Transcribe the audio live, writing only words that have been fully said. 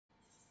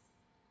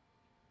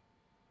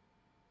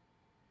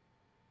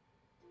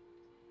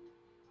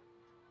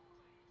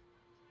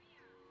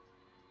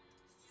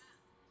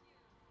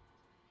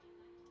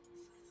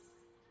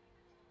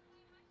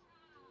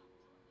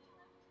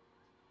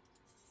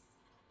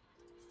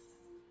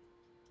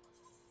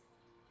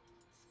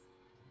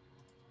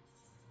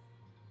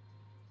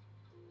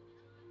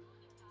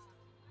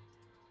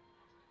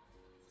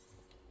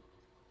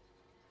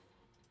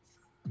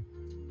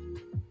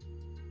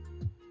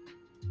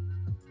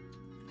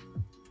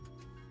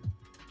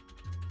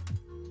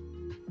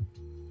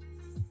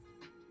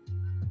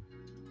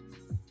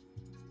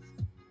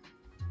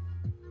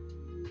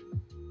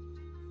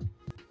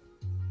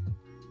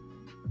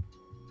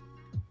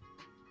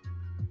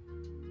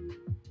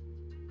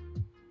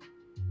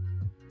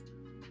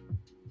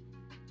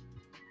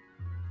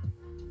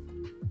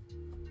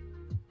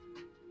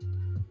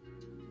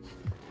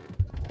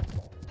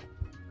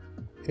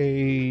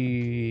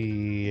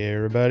Hey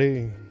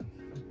everybody,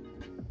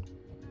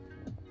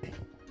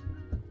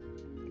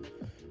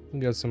 we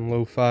got some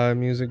lo-fi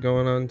music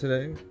going on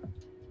today.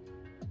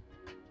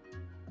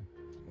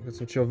 Got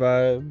some chill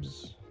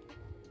vibes.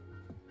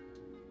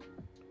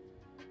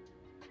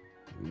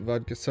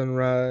 Vodka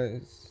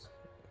sunrise.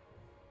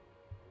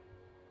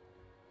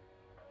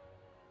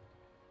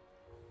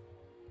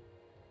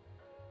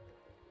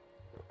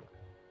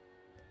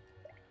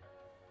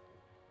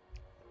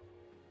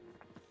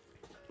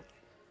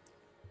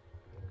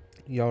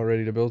 Y'all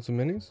ready to build some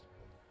minis?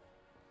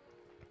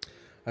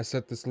 I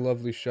set this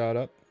lovely shot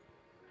up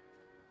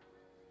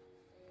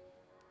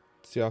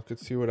so y'all could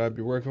see what I'd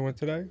be working with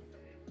today.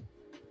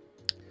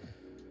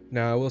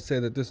 Now I will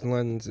say that this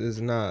lens is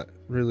not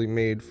really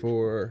made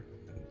for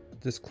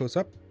this close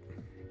up,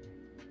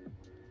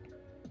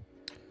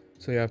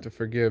 so you have to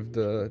forgive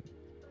the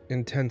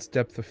intense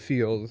depth of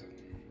field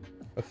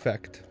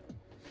effect.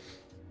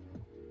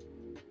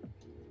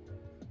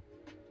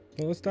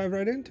 Well, let's dive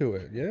right into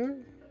it, yeah?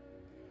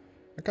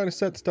 I kind of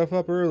set stuff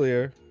up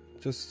earlier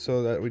just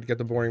so that we'd get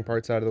the boring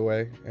parts out of the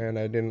way, and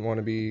I didn't want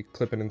to be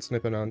clipping and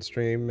snipping on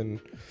stream and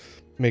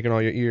making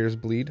all your ears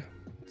bleed.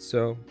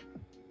 So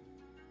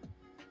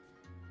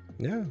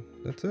yeah,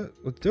 that's it.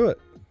 Let's do it.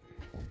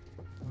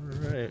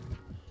 All right.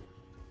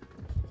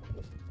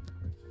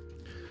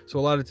 So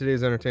a lot of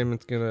today's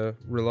entertainment's gonna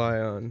rely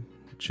on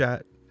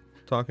chat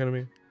talking to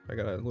me. I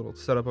got a little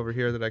setup over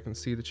here that I can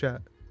see the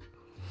chat.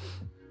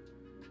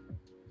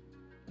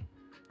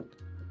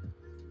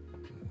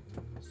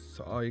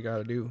 So all you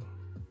gotta do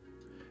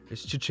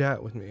is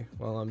chit-chat with me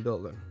while I'm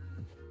building,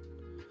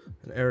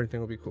 and everything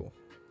will be cool.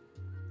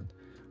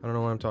 I don't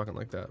know why I'm talking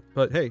like that,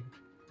 but hey,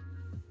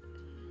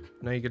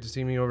 now you get to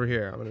see me over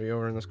here. I'm gonna be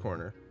over in this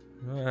corner.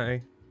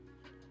 Hi.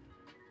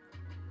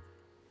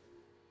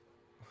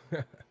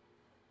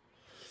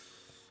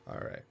 All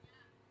right.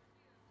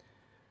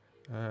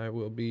 I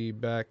will be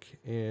back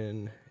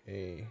in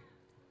a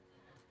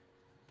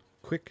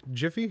quick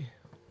jiffy.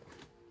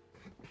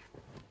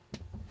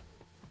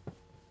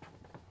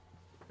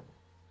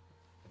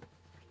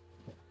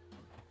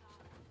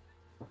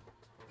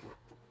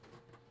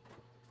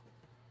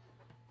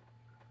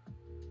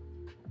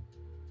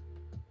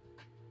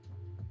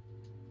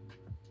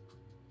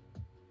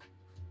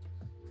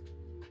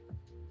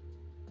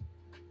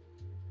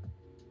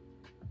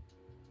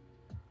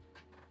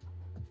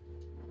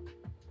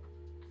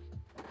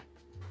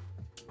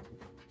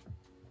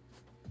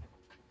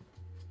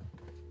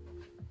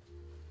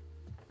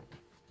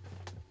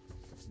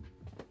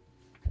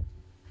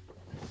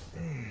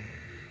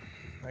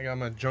 I got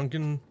my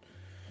Junkin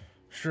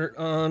shirt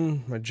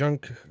on, my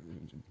junk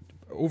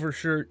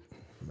overshirt,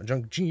 my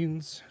junk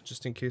jeans,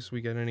 just in case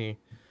we get any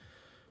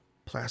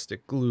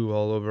plastic glue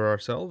all over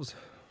ourselves.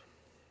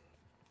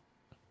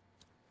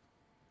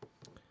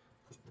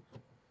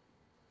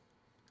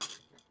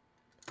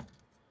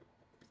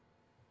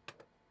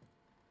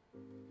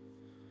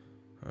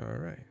 All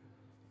right.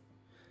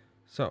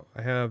 So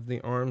I have the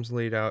arms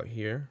laid out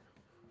here.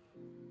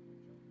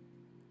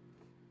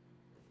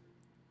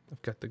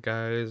 I've got the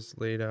guys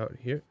laid out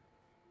here.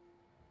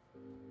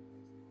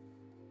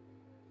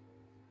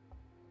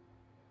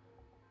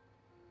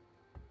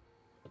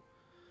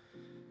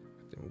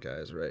 Them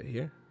guys right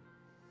here.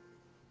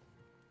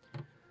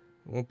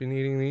 Won't be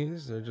needing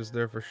these, they're just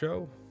there for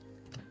show.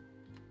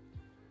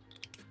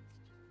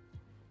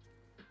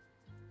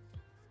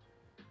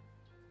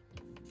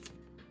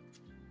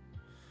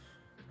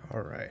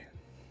 All right.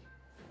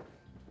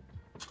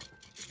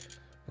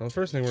 Well, the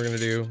first thing we're gonna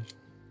do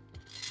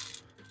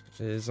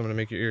is I'm gonna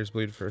make your ears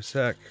bleed for a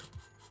sec.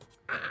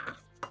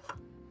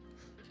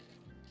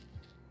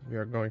 We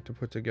are going to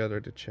put together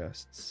the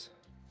chests.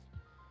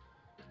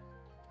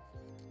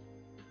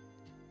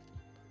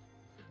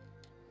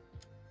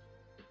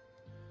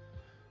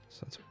 So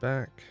that's a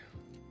back,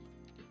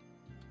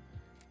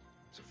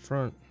 it's a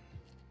front,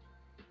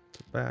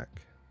 it's a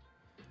back,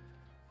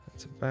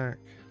 that's a back,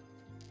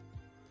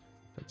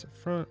 that's a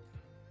front,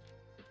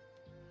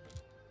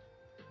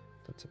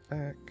 that's a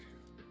back,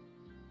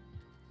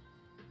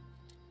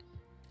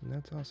 and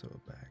that's also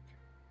a back.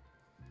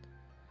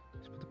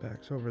 Let's put the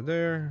backs over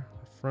there,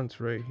 the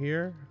front's right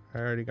here. I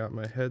already got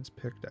my heads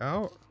picked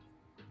out.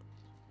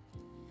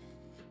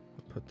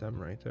 I'll put them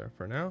right there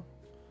for now.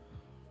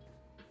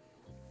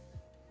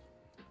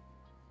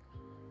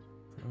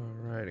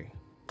 Alrighty.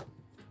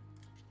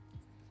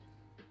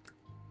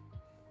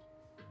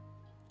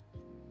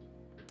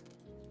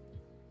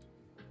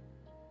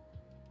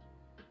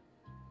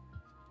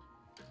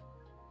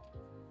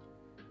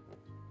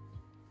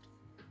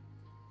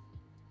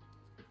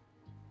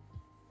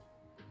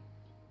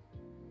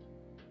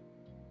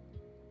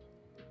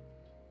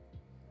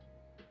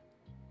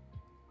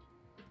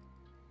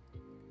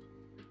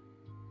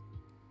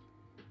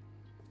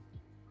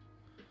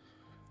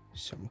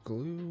 Some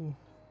glue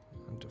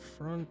onto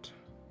front,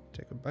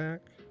 take a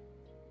back.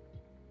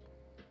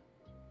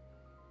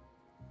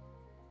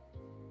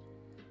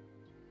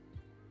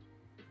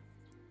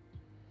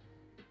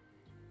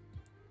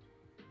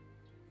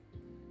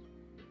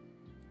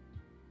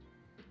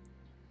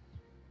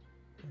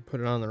 put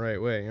it on the right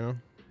way, you know?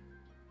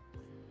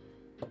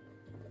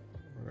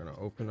 We're gonna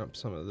open up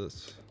some of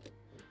this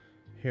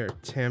here,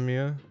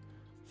 Tamiya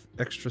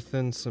extra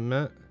thin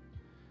cement,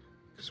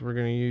 because we're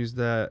gonna use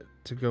that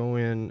to go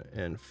in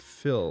and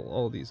fill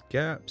all these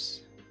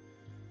gaps.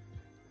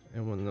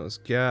 And when those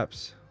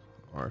gaps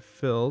are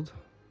filled,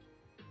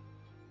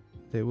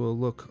 they will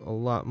look a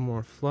lot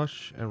more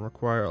flush and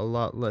require a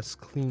lot less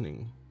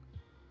cleaning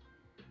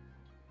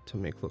to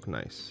make look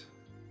nice.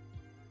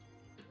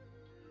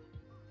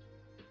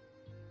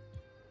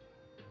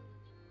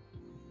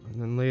 And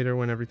then later,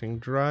 when everything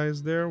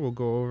dries there, we'll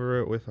go over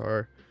it with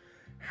our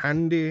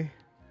handy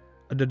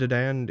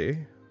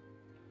dandy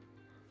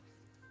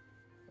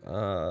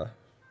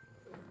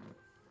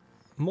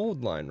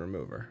mold line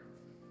remover.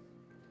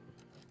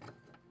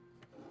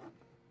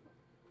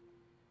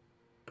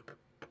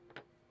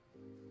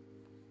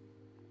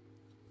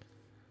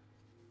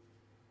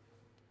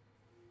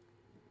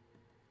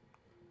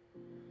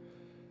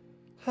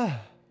 All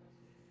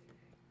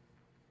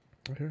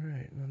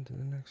right, on to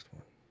the next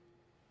one.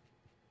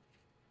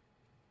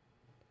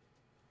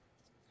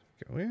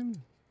 Go in.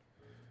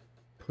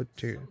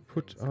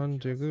 Put on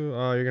to glue.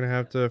 Oh, you're gonna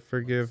have to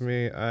forgive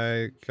me.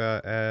 I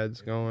got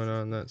ads going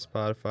on that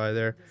Spotify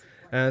there.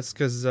 And that's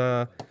because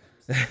I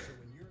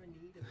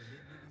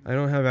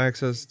don't have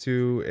access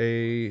to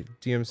a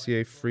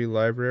DMCA free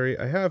library.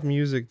 I have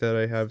music that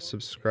I have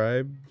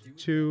subscribed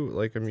to,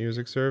 like a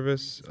music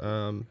service,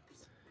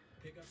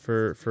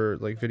 for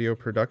like video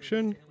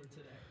production.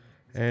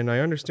 And I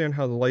understand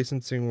how the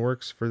licensing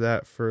works for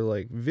that for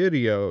like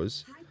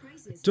videos.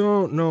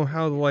 Don't know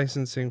how the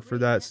licensing for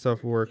that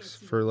stuff works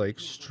for like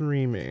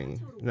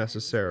streaming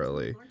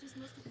necessarily,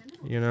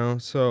 you know,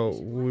 so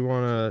we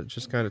want to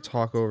just kind of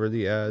talk over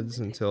the ads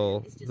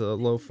until the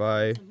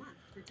lo-fi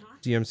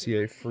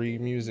DMCA free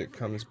music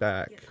comes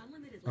back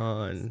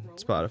on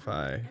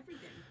Spotify.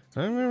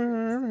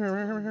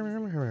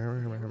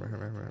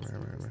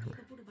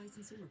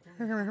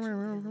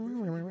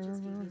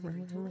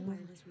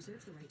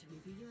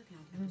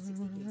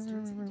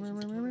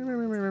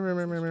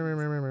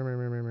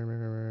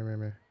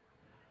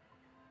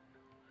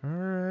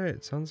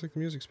 Alright, sounds like the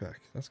music's back.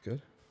 That's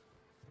good.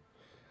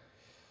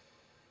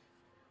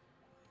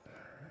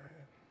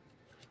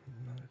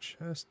 Another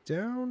chest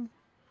down.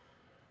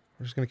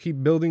 We're just going to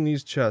keep building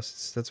these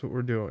chests. That's what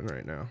we're doing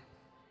right now.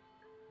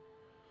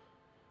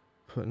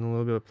 Putting a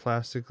little bit of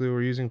plastic glue.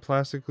 We're using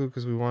plastic glue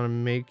because we want to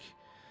make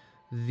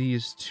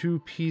these two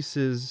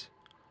pieces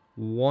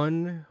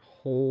one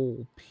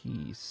whole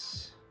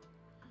piece.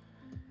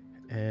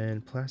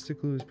 And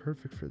plastic glue is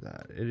perfect for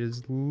that. It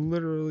is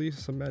literally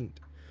cement.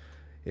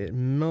 It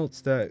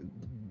melts that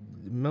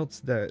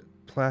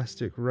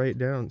plastic right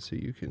down so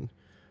you can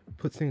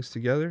put things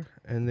together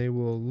and they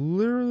will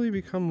literally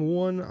become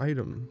one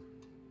item.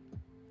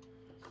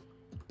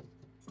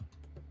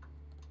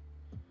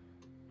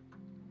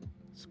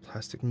 This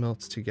plastic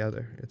melts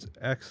together. It's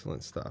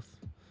excellent stuff.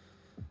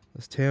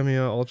 This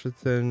Tamiya Ultra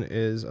Thin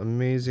is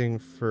amazing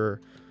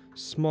for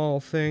small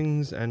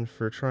things and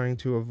for trying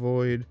to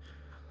avoid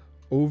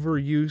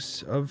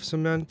overuse of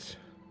cement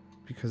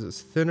because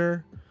it's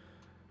thinner.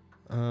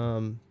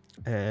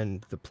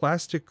 And the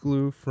plastic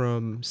glue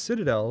from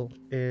Citadel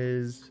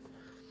is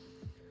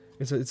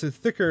it's a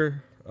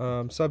thicker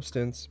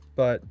substance,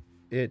 but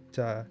it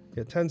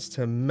tends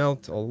to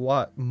melt a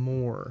lot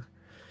more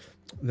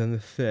than the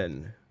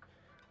thin.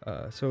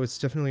 So it's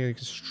definitely like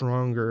a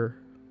stronger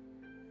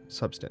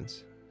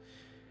substance,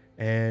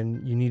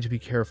 and you need to be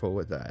careful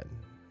with that.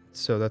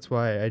 So that's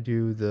why I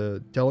do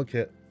the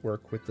delicate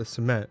work with the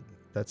cement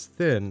that's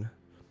thin,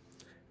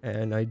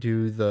 and I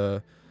do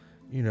the,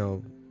 you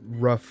know,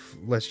 rough,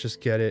 let's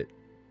just get it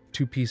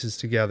two pieces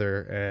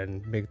together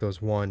and make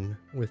those one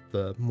with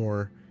the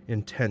more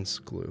intense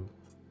glue.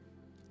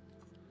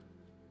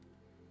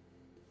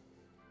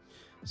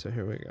 So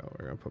here we go.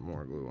 We're going to put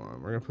more glue on.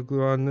 We're going to put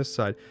glue on this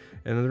side.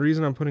 And the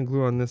reason I'm putting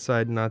glue on this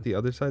side, not the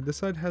other side, this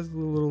side has the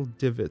little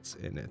divots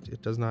in it.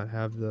 It does not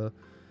have the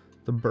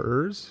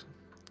burrs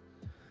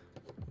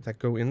that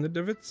go in the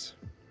divots.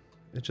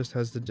 It just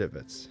has the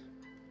divots.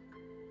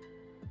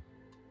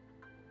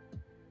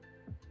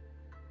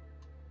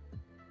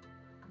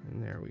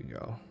 And there we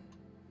go.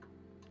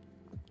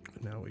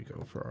 Now we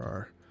go for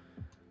our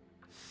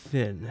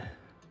thin.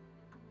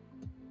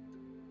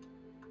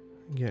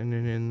 Getting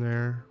it in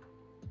there.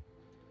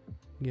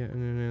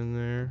 Getting it in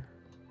there.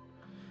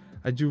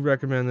 I do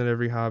recommend that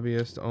every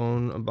hobbyist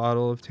own a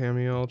bottle of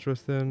Tamiya Ultra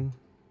Thin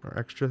or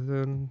Extra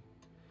Thin.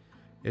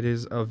 It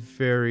is a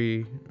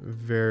very,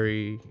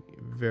 very,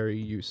 very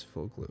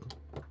useful glue.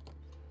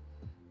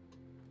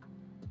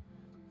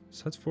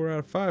 So that's 4 out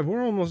of 5.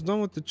 We're almost done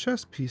with the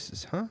chest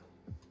pieces, huh?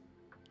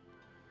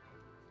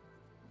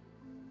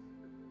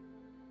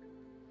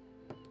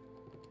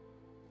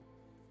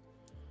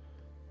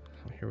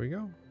 Here we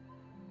go.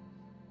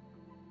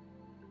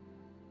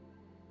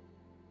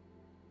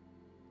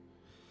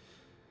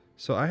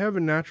 So I have a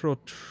natural,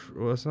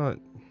 well, it's not,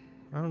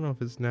 I don't know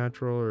if it's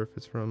natural or if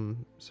it's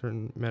from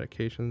certain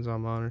medications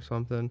I'm on or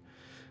something,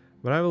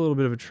 but I have a little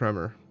bit of a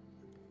tremor.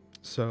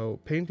 So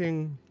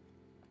painting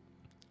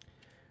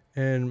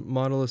and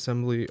model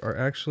assembly are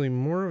actually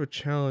more of a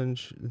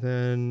challenge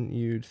than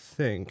you'd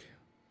think.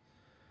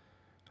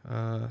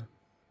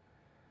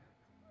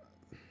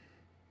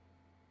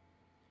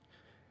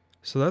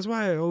 So that's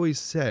why I always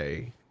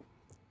say,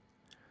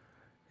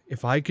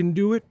 if I can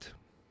do it,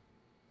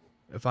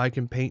 if I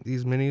can paint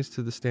these minis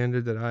to the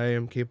standard that I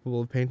am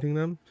capable of painting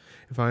them,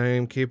 if I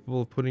am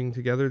capable of putting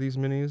together these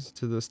minis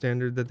to the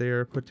standard that they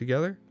are put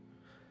together,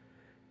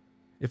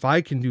 if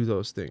I can do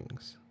those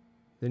things,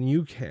 then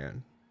you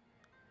can.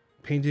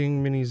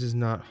 Painting minis is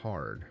not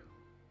hard.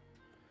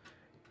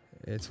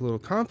 It's a little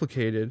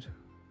complicated,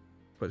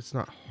 but it's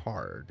not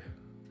hard.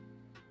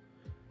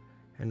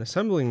 And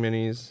assembling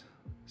minis,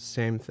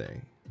 same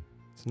thing.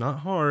 It's not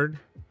hard,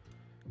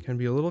 can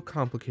be a little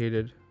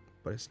complicated,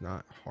 but it's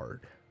not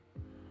hard.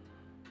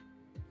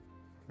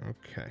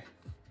 Okay.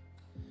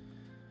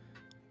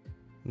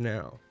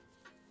 Now,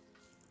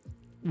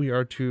 we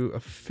are to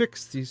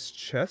affix these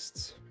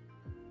chests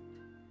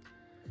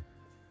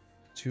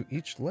to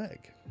each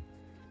leg.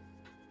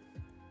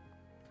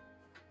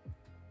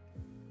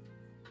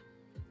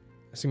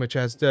 I see my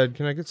chat's dead.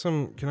 Can I get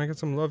some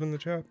love in the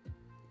chat?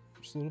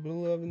 Just a little bit of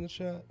love in the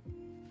chat.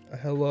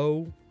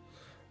 Hello.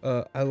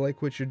 I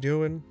like what you're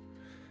doing.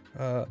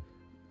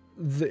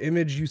 The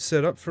image you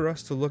set up for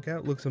us to look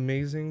at looks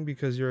amazing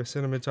because you're a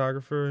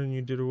cinematographer and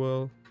you did a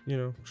well,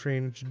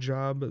 trained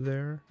job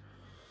there.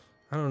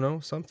 I don't know,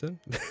 something.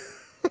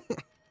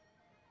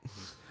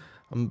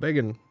 I'm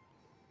begging.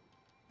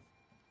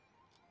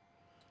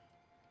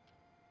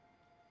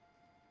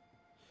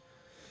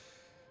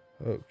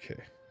 Okay.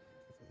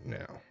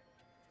 Now,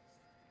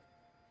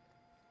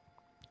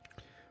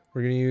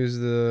 we're going to use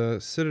the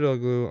Citadel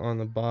glue on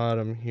the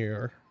bottom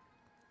here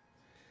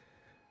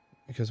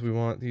because we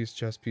want these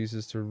chest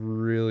pieces to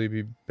really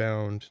be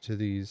bound to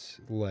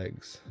these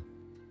legs.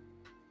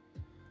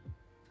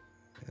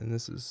 And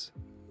this is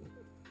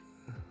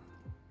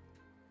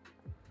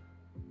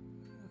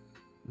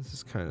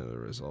kind of the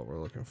result we're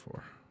looking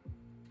for.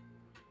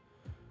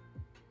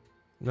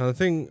 Now, the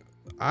thing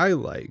I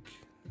like,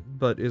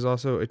 but is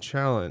also a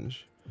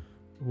challenge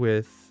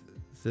with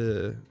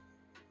the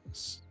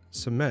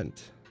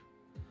cement,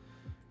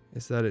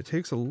 is that it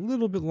takes a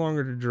little bit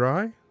longer to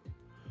dry,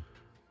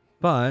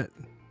 but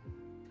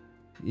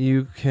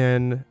you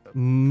can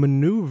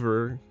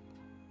maneuver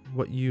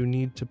what you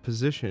need to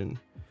position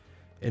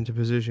into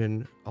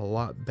position a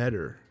lot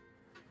better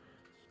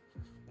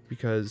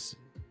because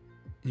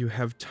you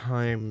have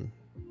time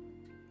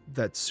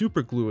that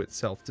super glue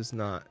itself does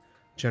not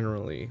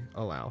generally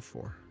allow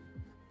for.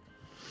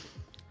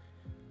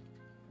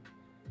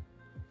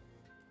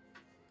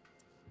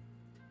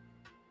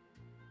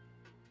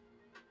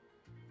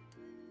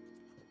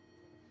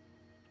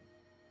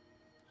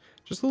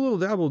 Just a little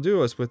dab will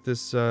do us with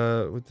this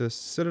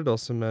Citadel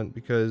cement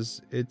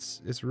because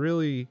it's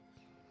really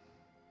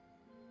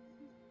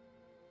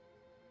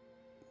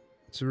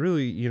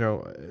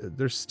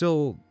there's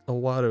still a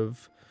lot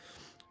of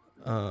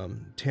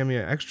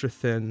Tamiya extra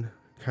thin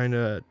kind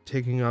of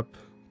taking up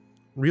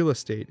real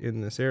estate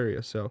in this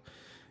area, so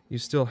you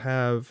still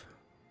have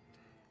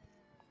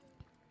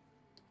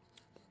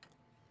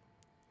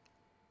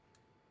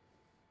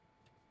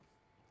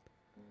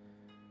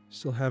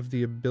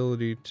the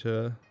ability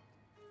to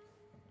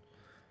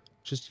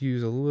just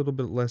use a little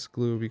bit less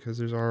glue because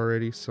there's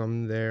already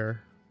some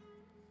there.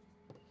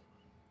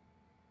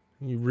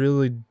 You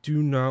really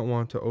do not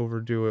want to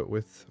overdo it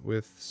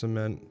with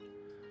cement.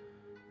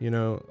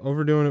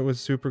 Overdoing it with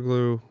super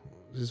glue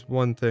is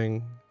one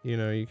thing.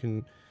 You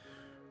can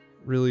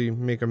really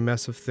make a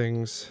mess of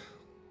things.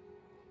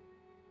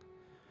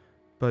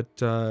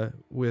 But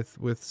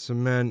with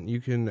cement, you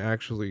can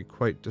actually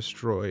quite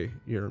destroy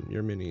your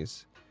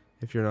minis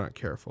if you're not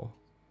careful.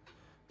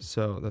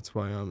 So that's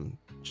why I'm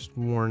just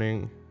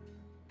warning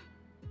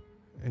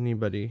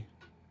anybody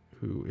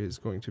who is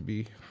going to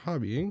be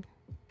hobbying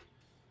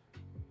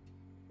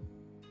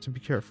to be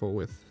careful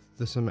with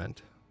the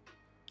cement.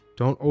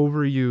 Don't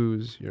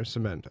overuse your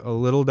cement. A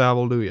little dab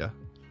will do ya.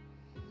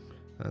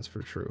 That's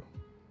for true.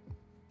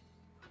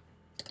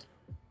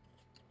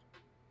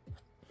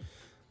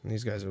 And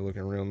these guys are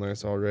looking real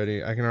nice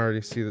already. I can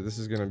already see that this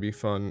is going to be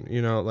fun.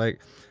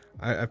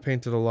 I've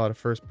painted a lot of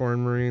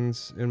Firstborn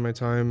Marines in my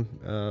time.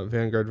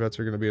 Vanguard vets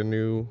are going to be a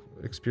new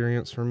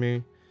experience for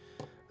me.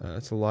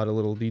 It's a lot of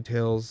little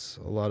details,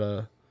 a lot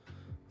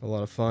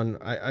of fun.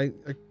 I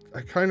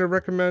kind of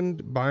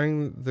recommend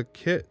buying the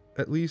kit,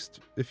 at least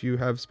if you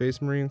have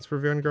Space Marines for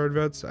Vanguard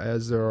vets,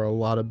 as there are a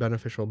lot of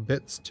beneficial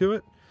bits to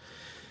it.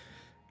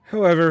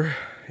 However,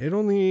 it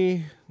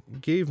only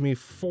gave me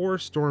 4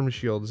 storm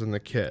shields in the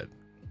kit,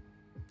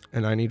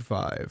 and I need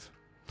 5.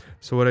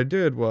 So what I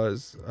did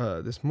was,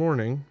 this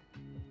morning,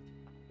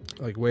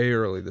 like way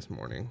early this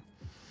morning,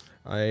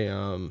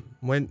 I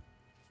went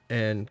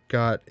and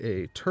got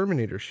a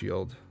Terminator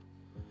shield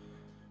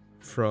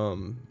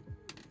from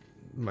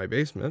my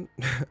basement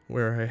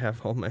where I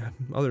have all my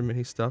other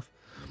mini stuff,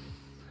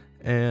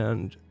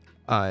 and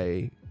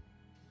I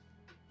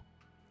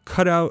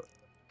cut out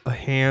a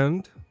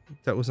hand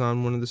that was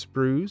on one of the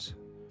sprues,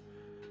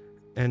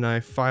 and I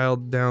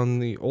filed down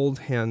the old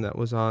hand that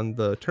was on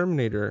the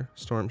Terminator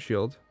Storm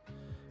Shield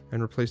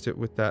and replaced it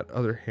with that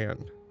other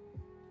hand.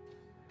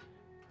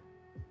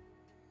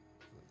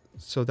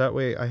 So that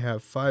way I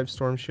have 5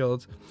 Storm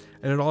Shields,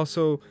 and it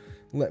also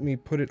let me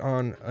put it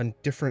on a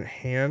different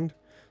hand.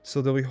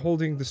 So they'll be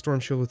holding the Storm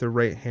Shield with their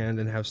right hand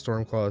and have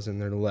Storm Claws in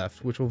their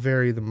left, which will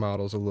vary the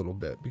models a little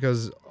bit,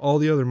 because all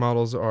the other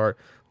models are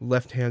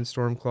left hand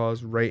Storm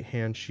Claws, right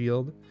hand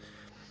Shield,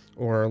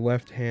 or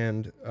left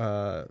hand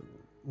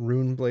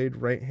Rune Blade,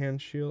 right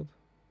hand Shield,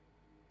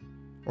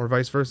 or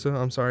vice versa.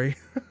 I'm sorry.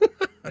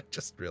 I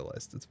just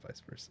realized it's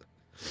vice versa.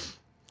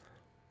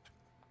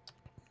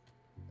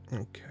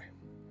 Okay.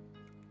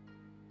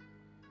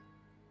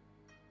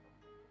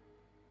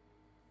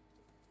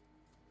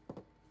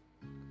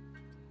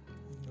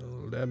 A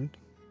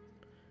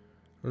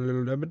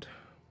little dabbed.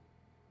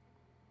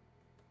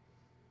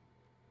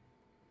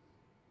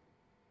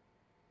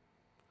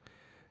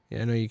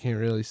 Yeah, I know you can't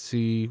really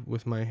see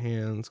with my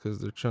hands because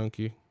they're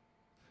chunky,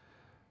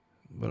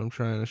 but I'm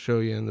trying to show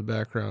you in the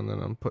background that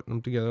I'm putting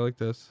them together like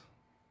this.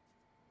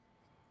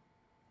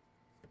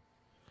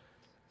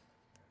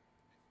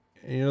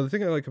 And, you know, the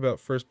thing I like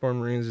about Firstborn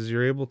Marines is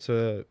you're able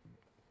to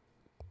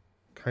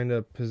kind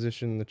of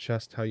position the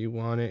chest how you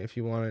want it, if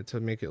you want it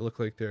to make it look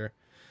like they're,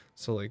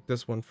 so like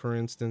this one for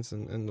instance,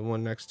 and the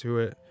one next to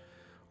it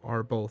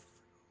are both,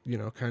 you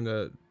know, kind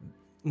of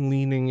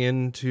leaning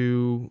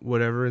into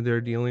whatever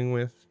they're dealing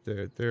with.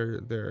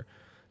 They're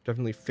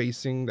definitely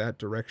facing that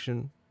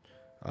direction,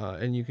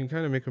 and you can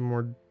kind of make a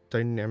more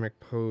dynamic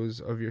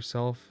pose of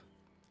yourself.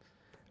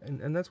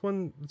 And that's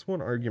one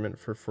argument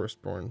for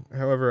Firstborn.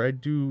 However, I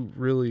do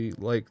really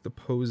like the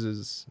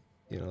poses,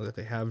 you know, that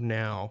they have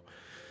now.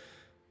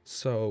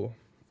 So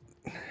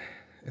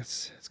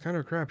it's kind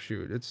of a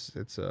crapshoot. It's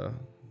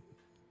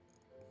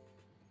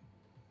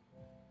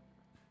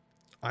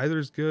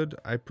either's good.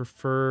 I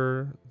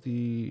prefer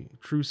the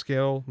true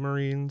scale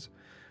Marines,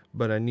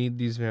 but I need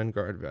these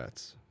Vanguard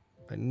vets.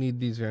 I need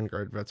these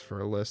Vanguard vets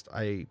for a list.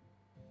 I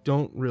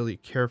don't really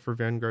care for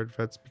Vanguard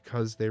vets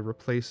because they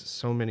replace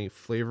so many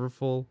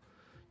flavorful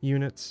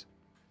units.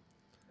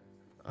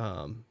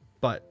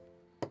 But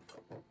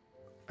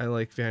I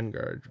like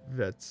Vanguard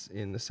vets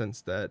in the sense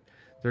that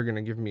they're going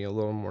to give me a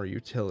little more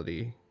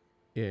utility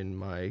in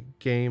my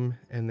game,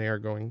 and they are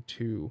going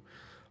to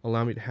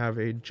allow me to have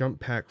a jump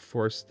pack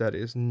force that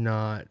is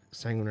not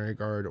Sanguinary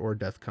Guard or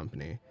Death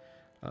Company.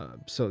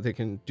 So they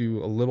can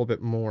do a little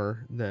bit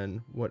more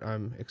than what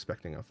I'm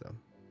expecting of them.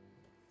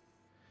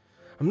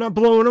 I'm not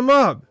blowing them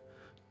up.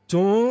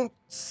 Don't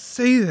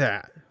say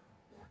that.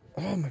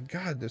 Oh my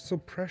god, they're so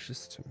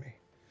precious to me.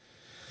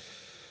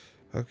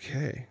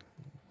 Okay.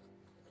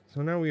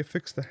 So now we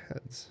affix the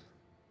heads.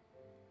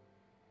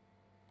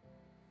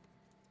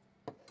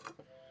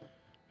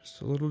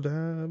 Just a little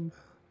dab.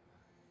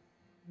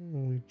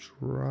 We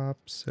drop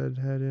said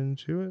head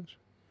into it.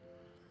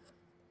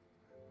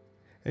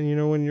 And you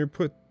know, when you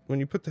put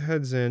the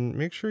heads in,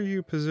 make sure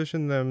you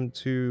position them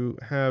to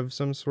have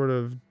some sort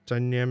of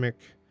dynamic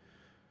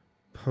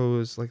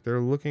pose, like they're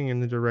looking in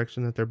the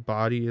direction that their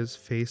body is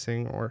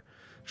facing, or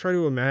try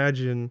to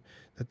imagine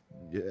that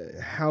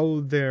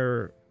how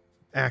they're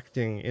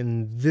acting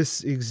in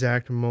this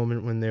exact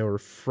moment when they were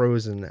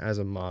frozen as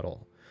a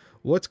model.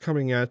 What's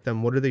coming at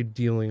them? What are they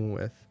dealing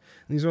with?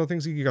 And these are all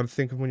things that you got to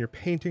think of when you're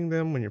painting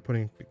them, when you're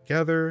putting them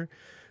together.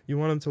 You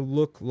want them to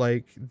look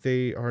like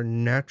they are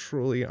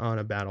naturally on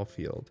a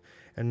battlefield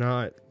and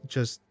not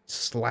just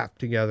slapped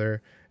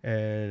together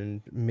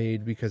and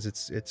made because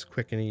it's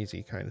quick and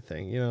easy kind of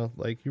thing. You know,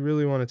 like you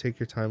really want to take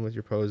your time with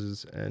your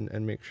poses and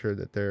make sure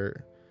that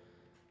they're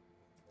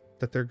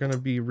going to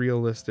be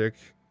realistic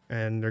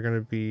and they're going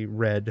to be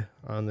red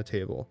on the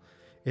table.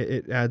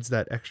 It adds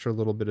that extra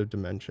little bit of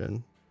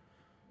dimension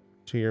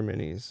to your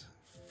minis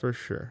for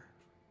sure.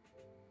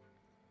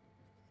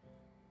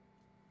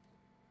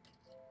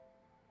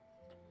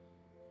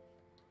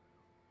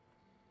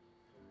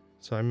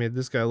 So I made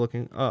this guy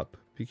looking up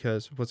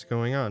because what's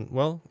going on?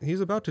 Well,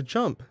 he's about to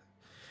jump.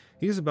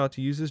 He's about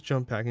to use his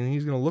jump pack, and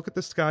he's going to look at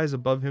the skies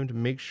above him to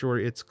make sure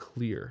it's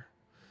clear.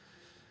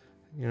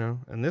 You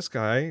know, and this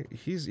guy,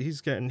 he's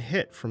getting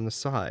hit from the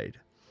side.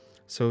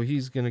 So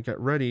he's going to get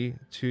ready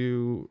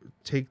to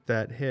take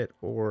that hit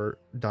or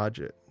dodge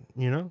it,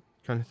 you know,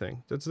 kind of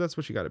thing. That's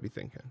what you got to be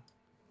thinking.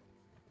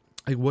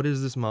 Like, what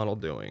is this model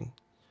doing?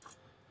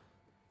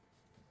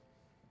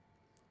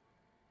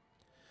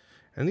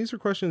 And these are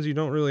questions you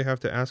don't really have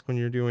to ask when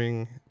you're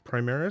doing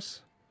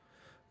Primaris,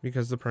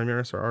 because the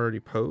Primaris are already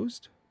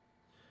posed.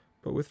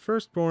 But with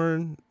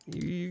Firstborn,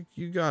 you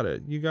got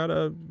it. You got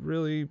to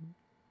really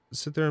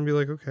sit there and be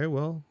like, okay,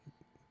 well,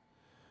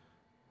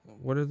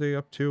 what are they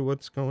up to?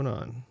 What's going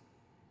on?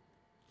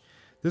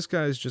 This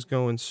guy's just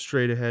going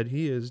straight ahead.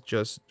 He is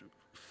just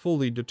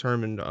fully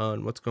determined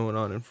on what's going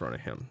on in front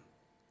of him.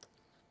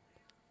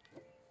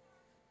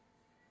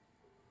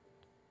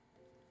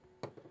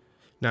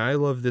 Now, I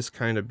love this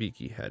kind of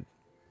beaky head.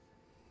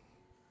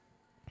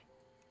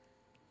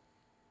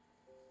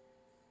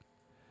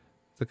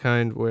 the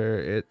kind where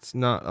it's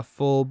not a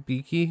full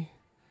beaky,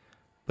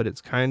 but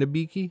it's kind of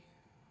beaky.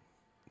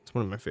 It's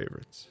one of my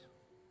favorites.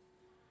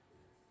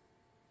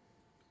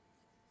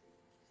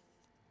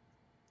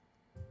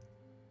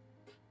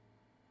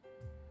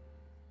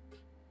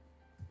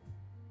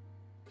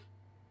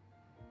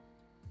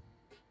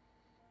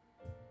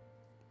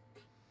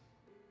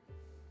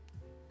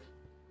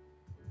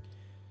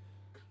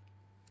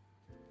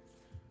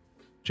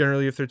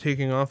 Generally, if they're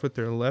taking off with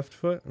their left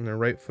foot and their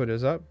right foot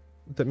is up,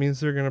 that means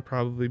they're going to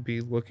probably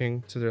be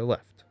looking to their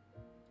left.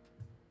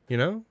 You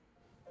know?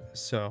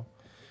 So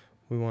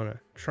we want to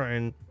try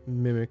and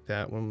mimic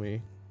that when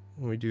we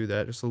do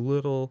that. Just a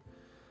little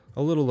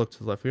look to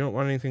the left. We don't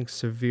want anything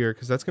severe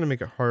because that's going to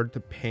make it hard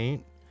to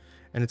paint,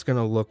 and it's going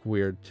to look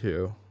weird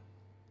too.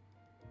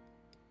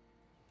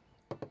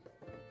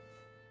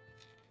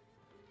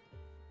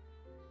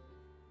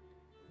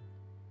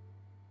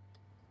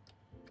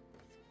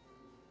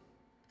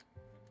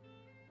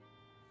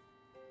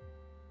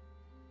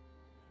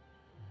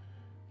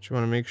 You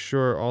want to make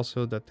sure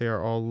also that they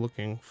are all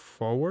looking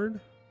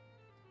forward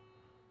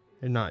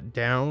and not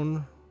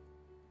down.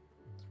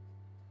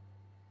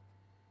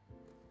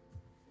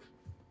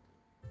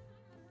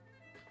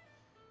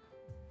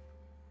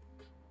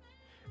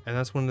 And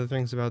that's one of the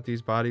things about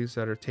these bodies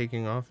that are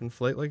taking off in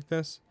flight like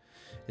this,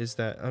 is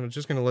that I'm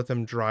just going to let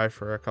them dry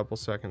for a couple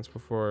seconds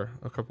before,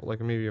 like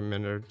maybe a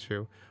minute or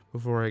two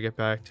before I get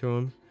back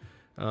to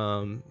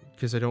them.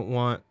 Because I don't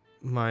want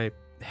my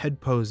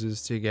head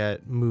poses to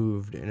get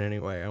moved in any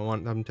way. I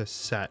want them to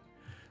set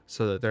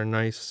so that they're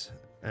nice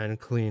and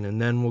clean,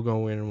 and then we'll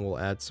go in and we'll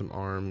add some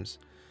arms,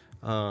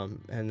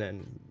 and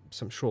then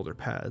some shoulder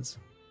pads.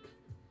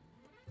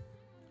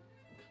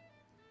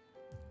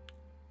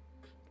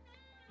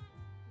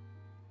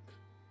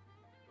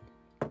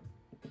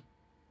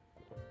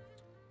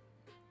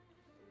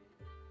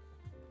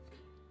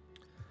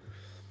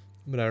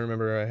 But I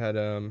remember I had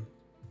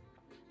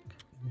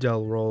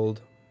Del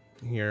rolled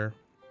here,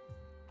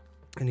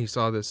 and he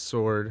saw this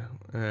sword,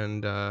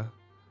 and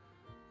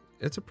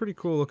it's a pretty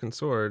cool looking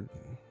sword.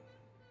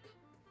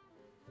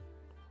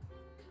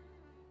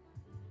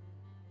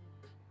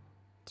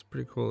 It's a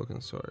pretty cool looking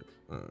sword.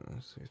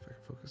 Let's see if I can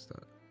focus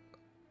that.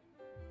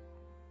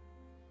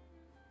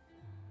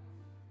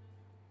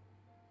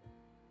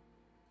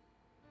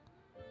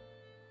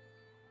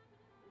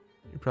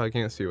 You probably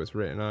can't see what's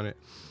written on it.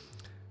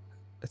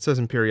 It says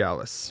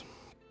Imperialis.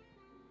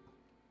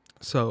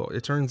 So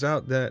it turns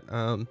out that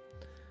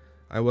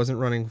I wasn't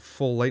running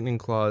full lightning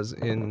claws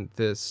in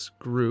this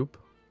group.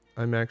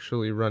 I'm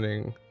actually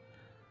running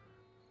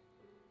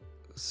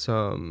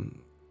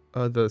some.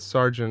 The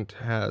sergeant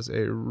has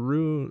a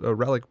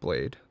relic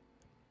blade,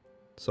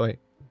 so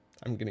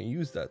I'm gonna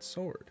use that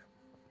sword.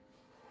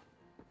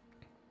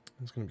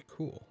 It's gonna be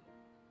cool.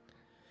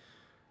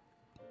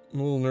 I'm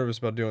a little nervous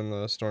about doing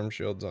the storm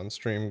shields on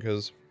stream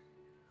because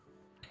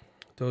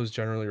those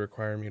generally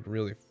require me to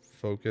really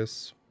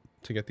focus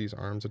to get these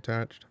arms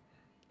attached.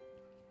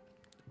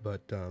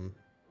 But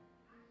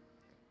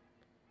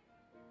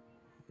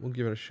we'll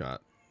give it a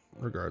shot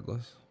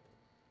regardless.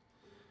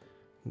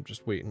 I'm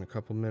just waiting a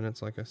couple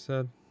minutes, like I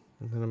said,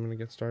 and then I'm going to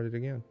get started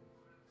again.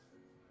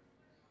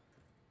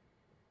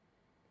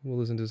 We'll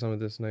listen to some of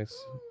this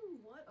nice...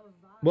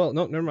 Well,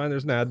 no, never mind,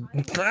 there's an ad.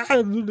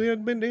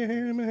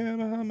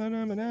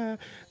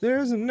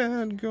 There's an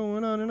ad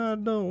going on and I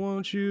don't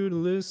want you to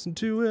listen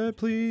to it.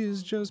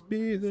 Please just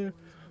be there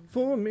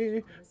for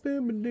me.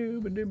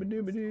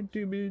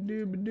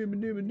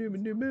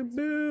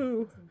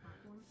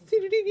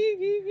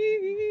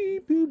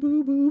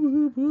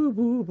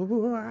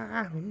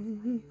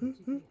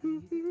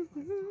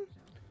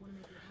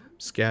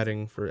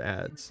 Scatting for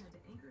ads.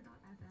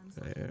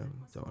 I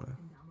don't wanna.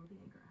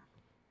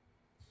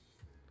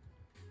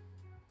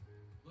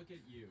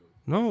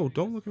 No,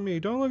 don't look at me.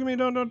 Don't look at me.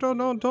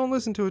 Don't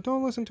listen to it.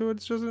 Don't listen to it.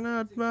 It's just an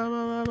ad.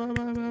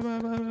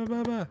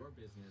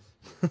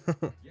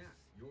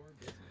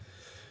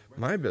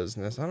 My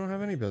business? I don't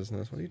have any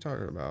business. What are you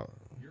talking about?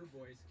 Your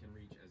voice can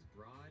reach as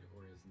broad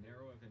or as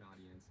narrow of an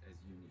audience as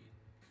you need,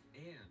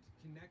 and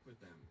connect with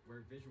them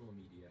where visual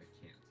media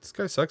can't. This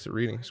guy sucks at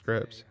reading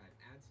scripts.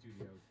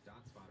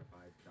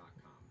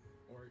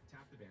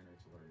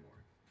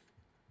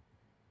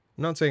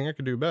 I'm not saying I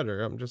could do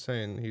better. I'm just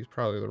saying he's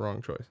probably the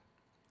wrong choice.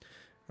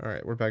 All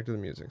right, we're back to the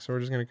music. So we're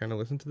just going to kind of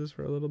listen to this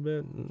for a little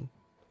bit and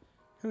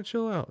kind of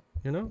chill out,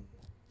 you know?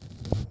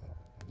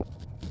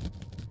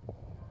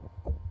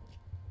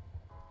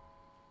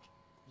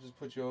 Just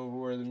put you over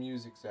where the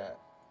music's at.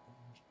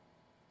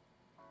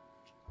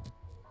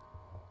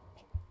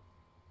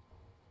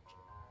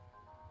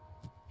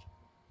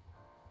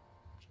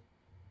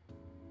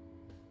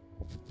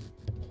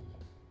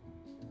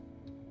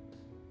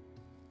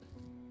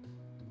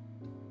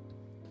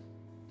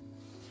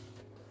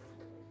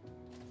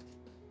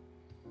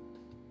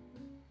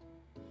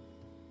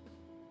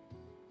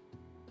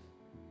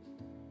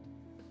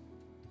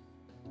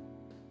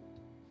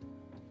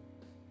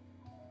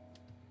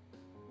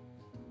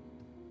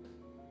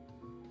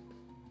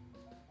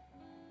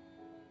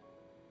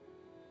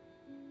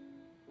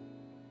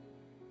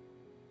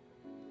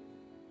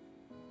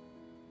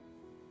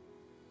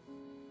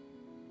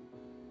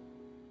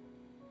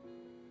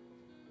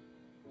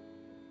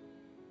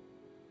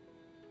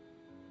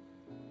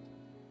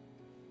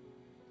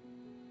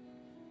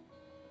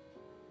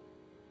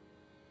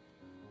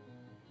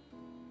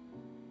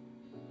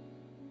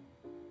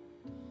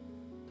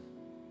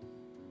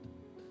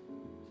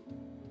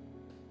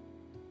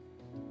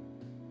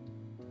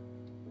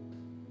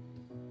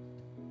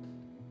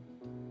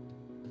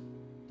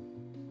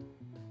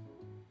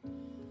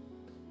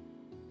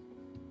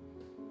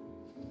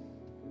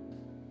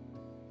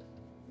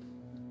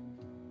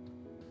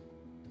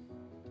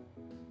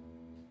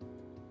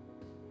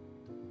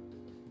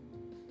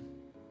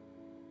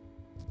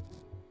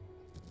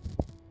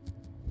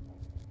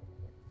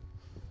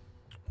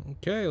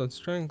 Okay, let's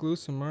try and glue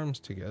some arms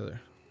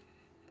together.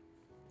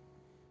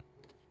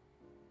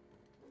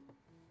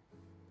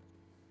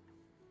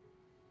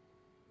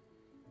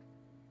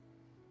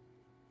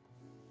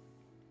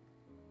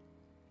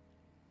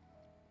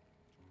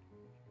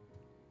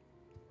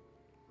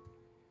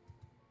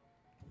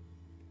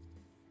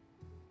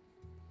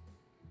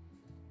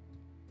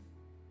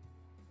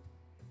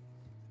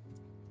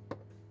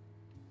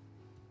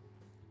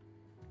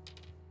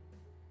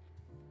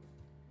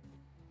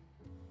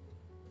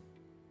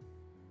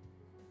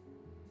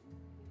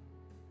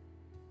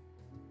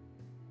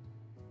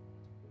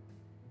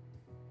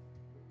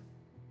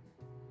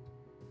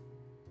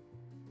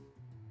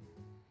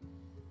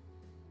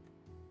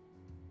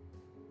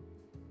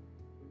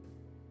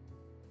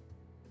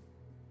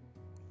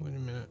 Wait a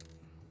minute.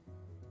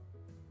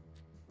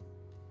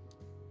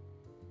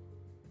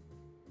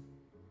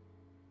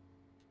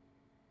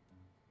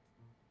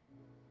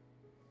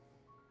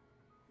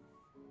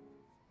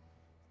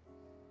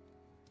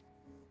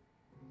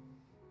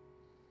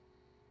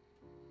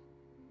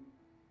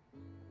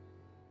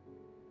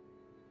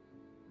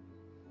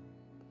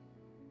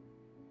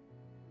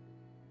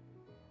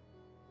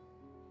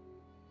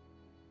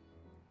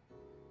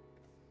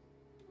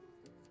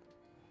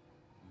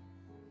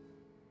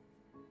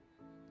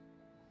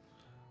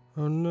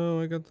 Oh no,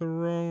 I got the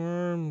wrong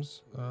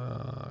arms.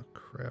 Ah,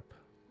 crap.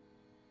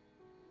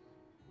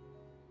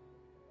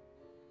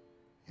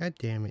 God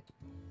damn it.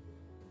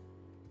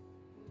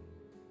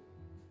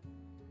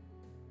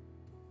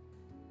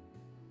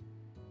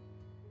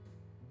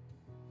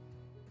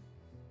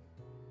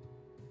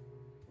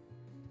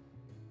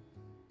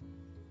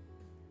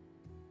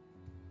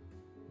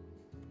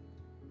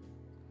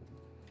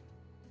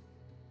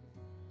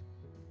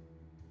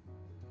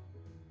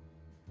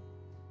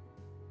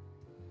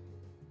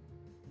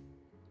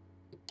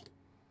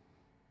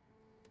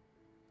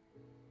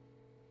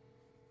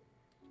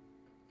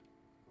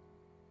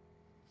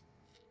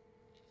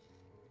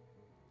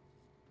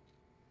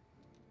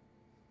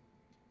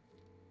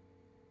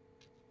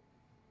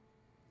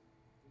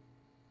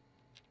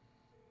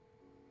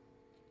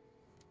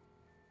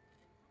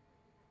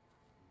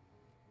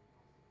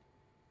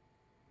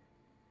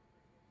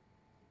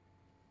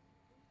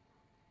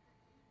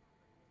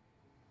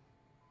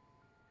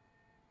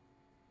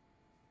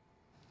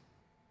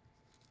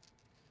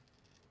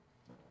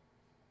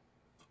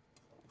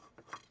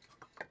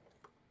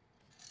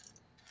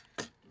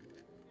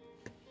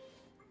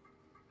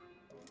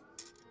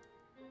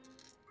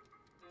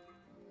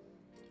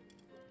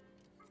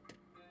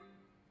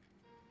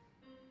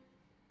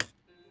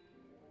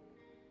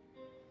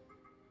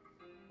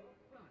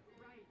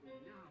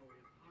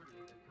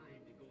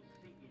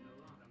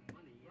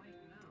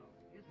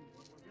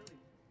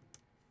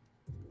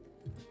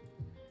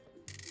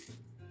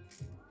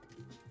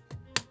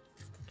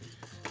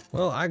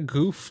 Well, I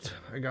goofed.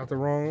 I got the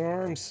wrong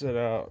arm set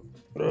out.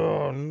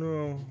 Oh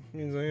no.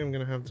 Means I am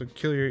gonna have to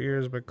kill your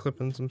ears by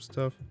clipping some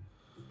stuff.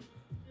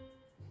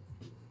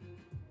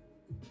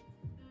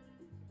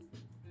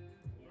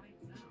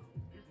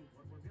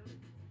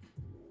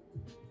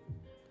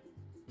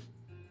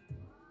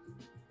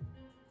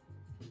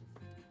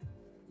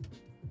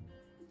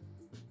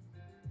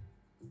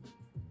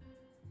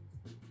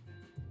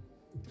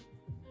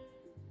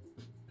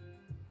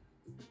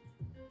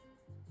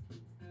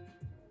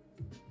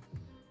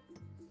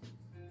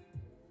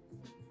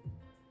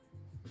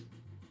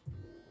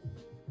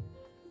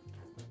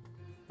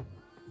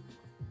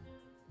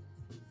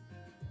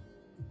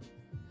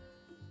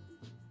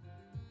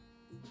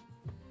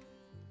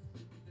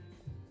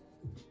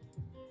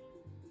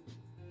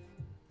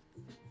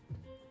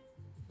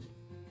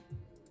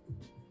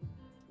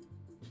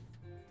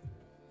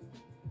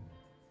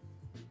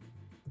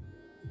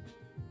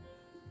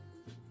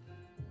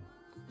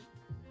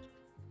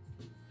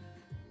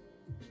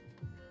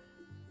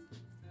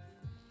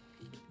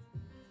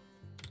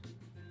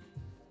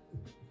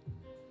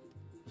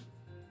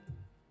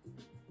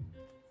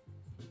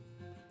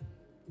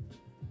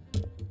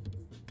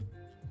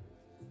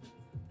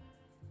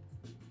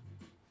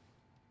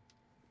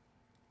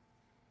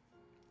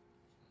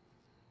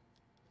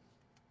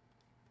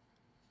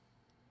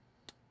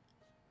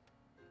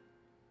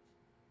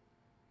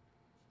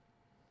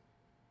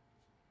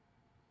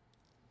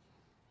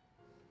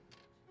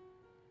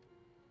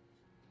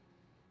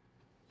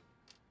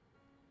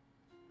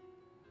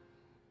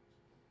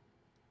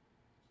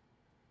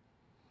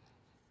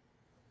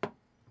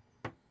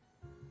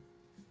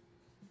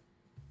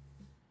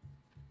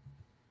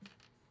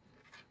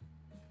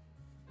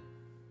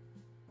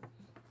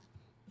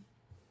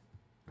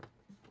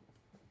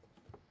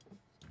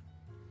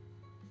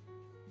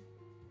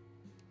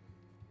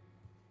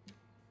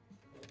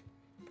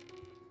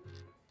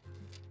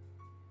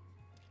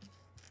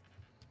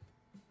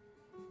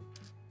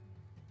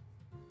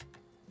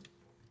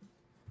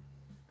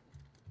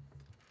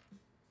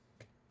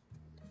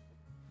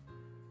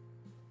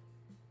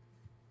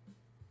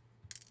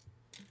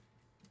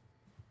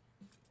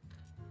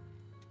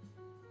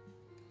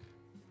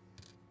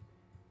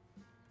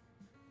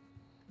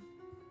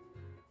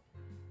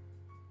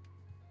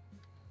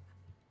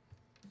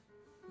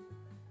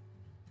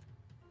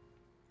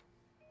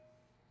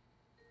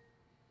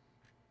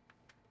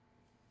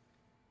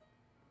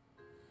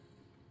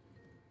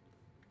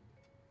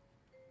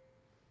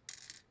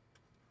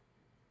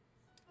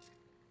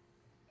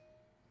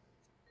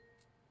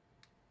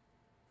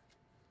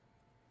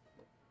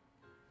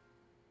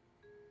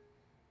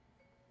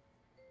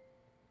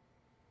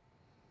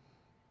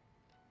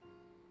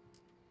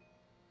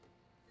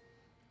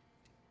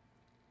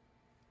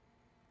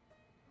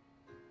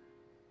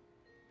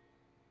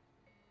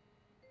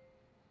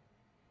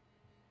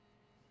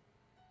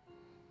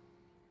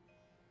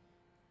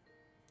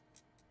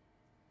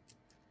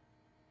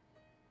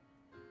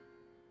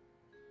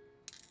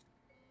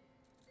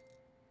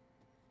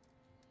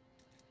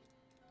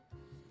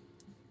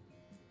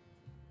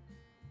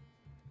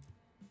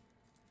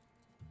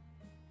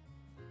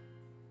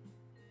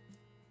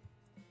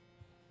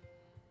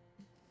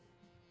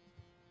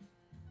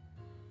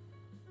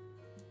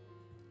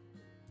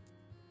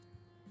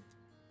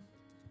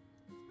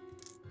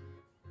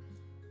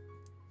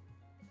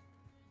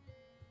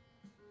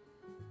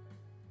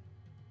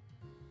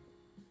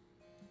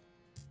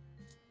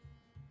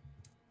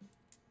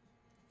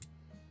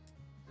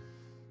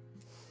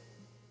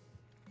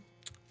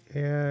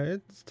 Yeah,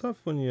 it's tough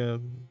when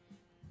you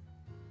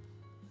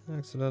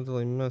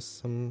accidentally mess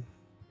some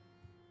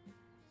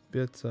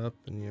bits up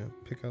and you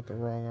pick out the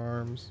wrong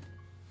arms.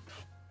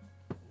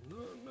 No,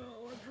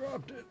 I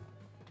dropped it.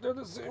 They're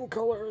the same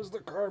color as the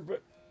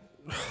carpet.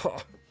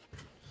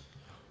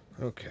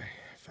 Okay,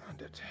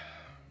 found it.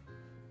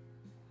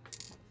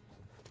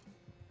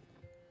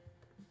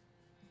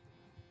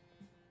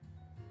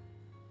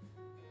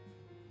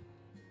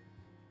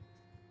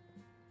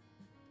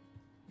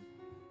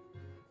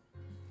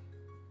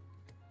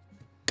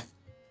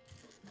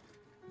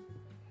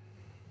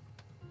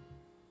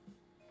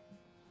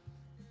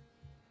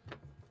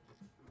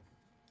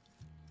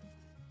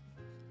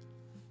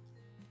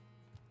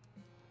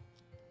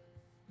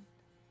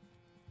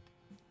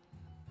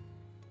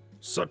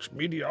 Such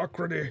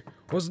mediocrity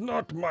was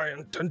not my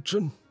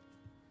intention.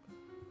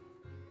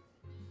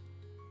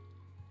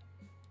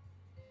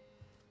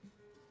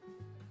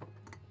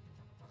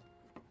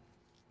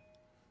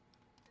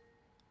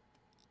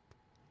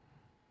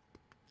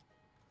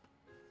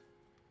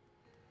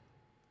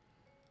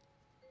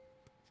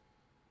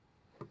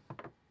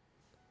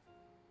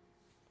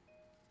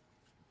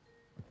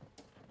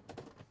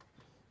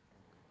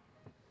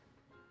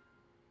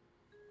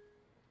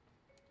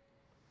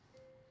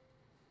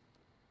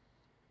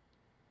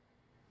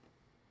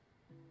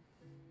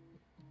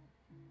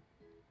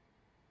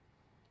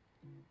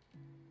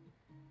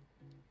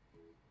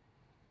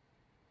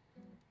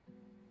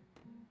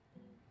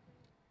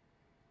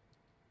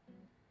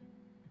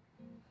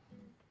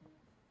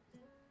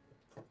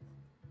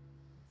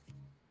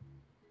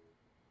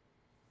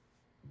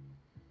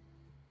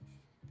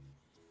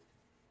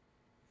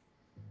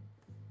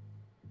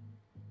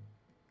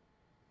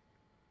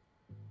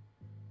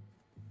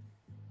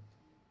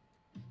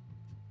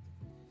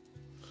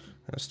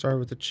 I'll start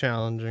with the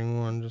challenging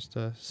one just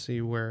to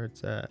see where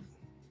it's at.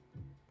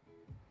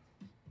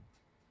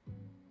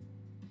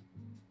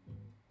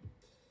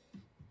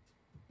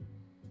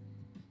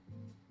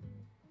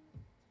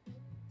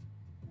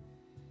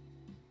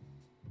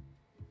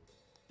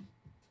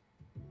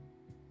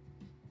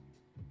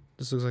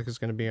 This looks like it's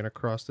going to be an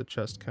across the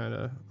chest kind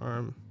of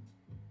arm.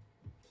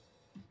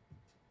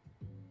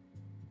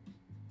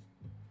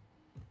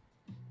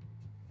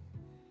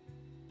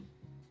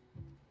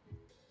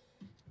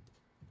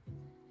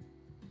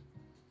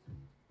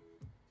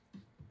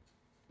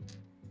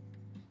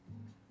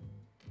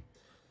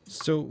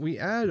 So we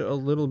add a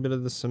little bit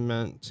of the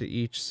cement to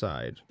each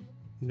side.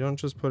 You don't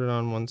just put it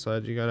on one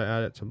side, you got to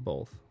add it to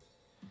both.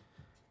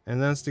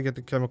 And that's to get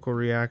the chemical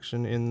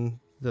reaction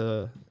in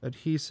the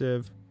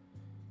adhesive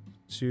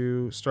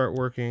to start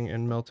working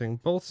and melting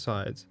both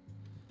sides.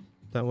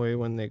 That way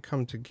when they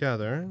come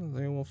together,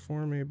 they will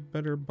form a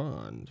better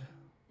bond.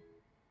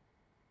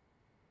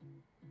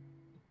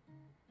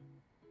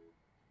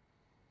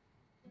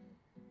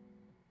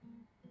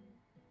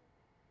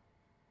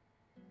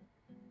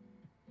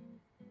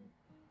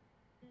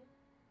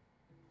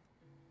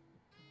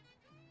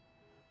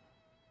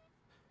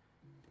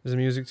 Is the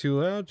music too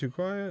loud, too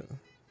quiet?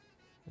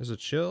 Is it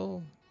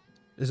chill?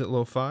 Is it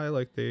lo-fi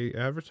like they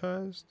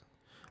advertised?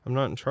 I'm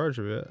not in charge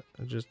of it.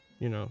 I just,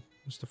 you know,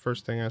 it's the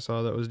first thing I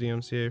saw that was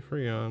DMCA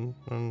free on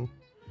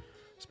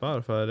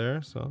Spotify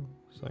there. So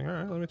it's like, all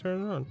right, let me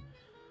turn it on.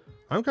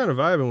 I'm kind of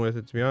vibing with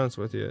it, to be honest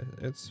with you.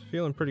 It's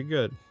feeling pretty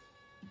good.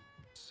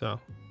 So.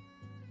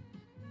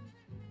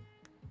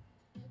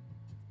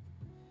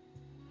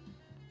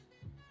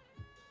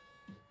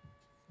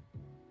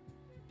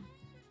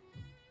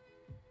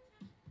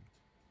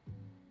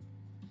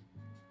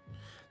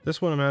 This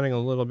one I'm adding a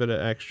little bit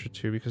of extra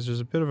to because there's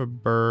a bit of a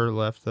burr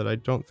left that I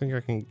don't think I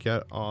can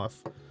get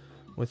off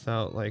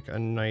without like a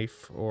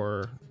knife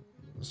or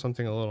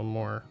something a little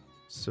more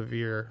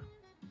severe.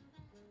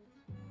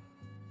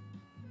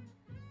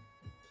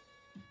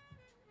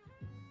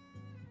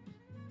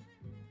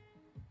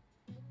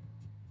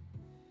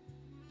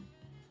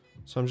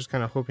 So I'm just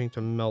kind of hoping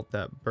to melt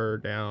that burr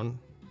down.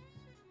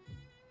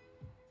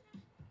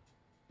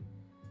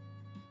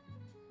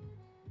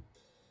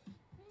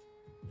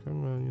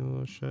 Come on, you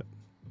little shit.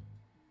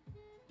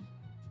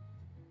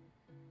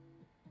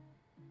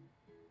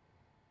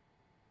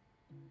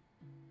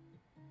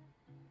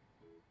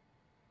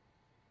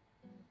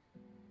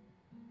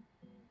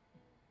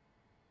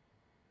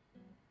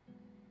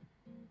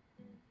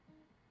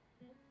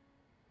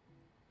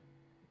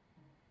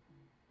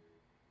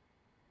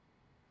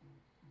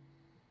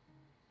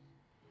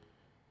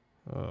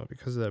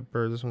 Because of that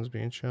burr, this one's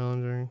being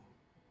challenging.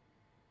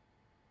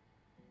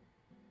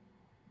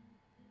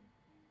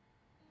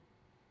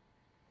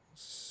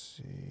 Let's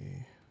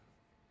see.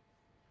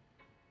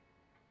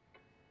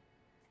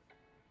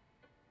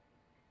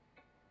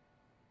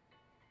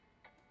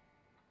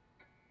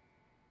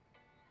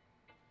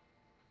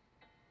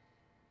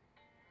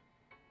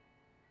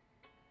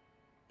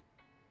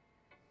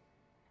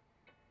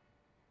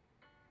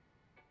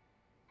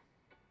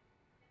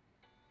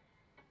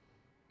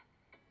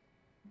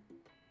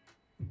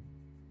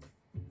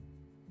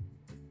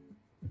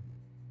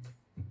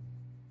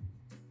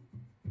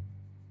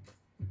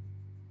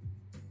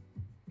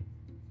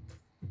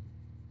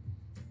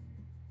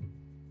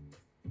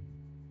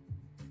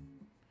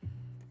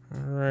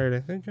 Alright, I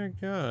think I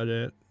got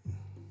it.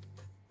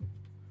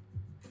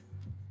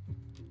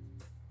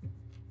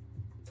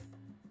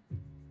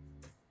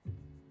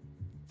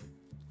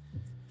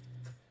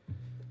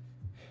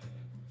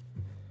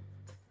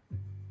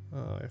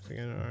 Oh, I have to get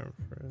an arm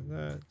for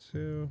that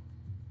too.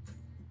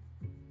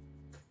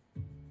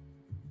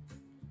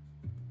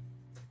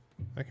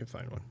 I can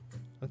find one.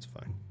 That's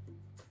fine.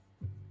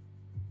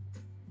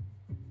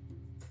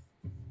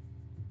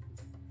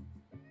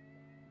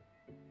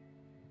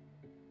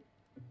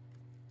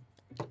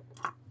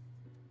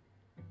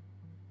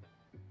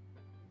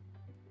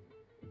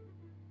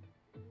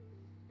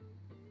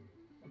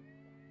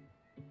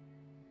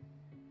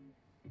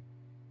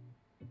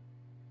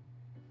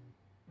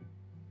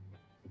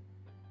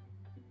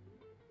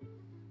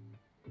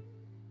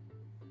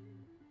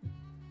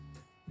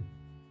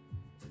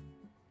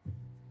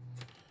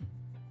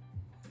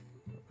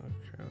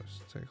 Okay,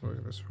 let's take a look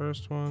at this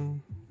first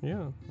one.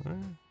 Yeah,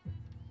 alright.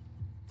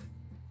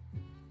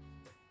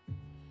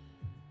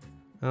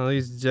 Now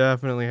these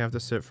definitely have to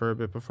sit for a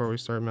bit before we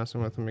start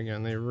messing with them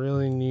again. They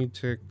really need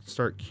to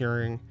start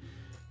curing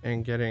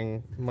and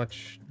getting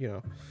much, you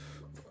know,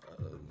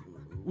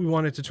 we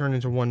want it to turn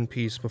into one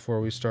piece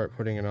before we start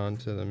putting it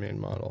onto the main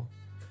model.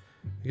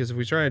 Because if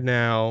we try it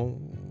now,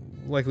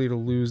 likely to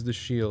lose the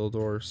shield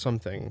or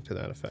something to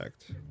that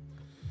effect.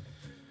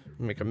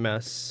 Make a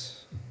mess.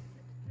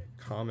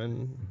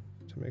 Common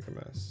to make a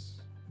mess.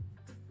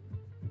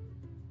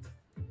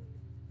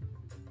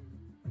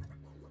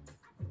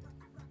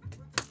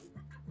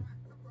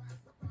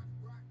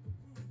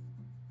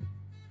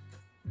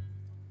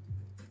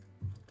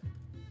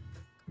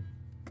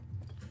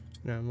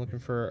 Now I'm looking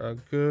for a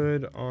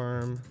good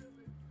arm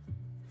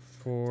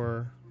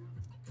for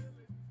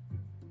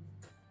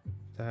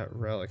that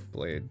relic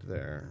blade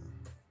there.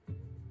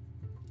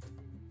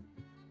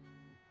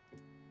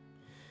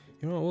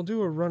 You know what, we'll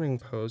do a running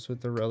pose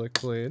with the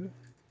relic blade.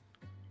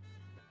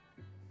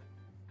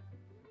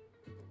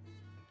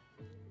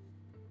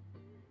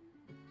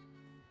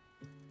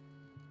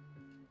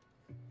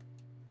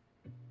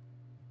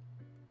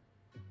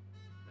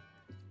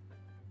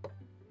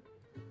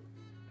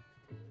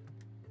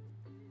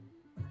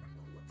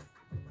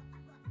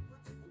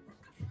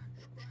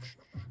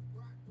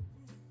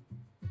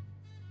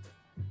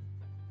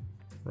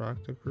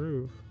 Rock the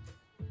groove.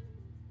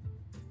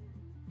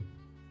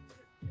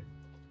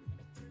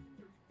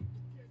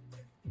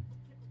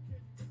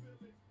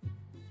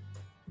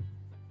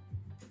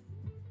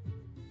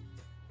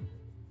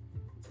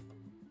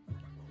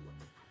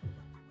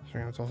 So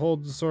you have to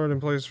hold the sword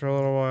in place for a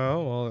little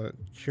while it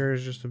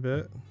cures just a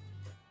bit.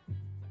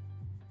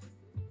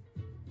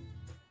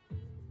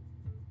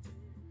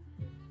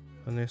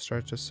 And they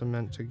start to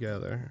cement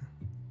together.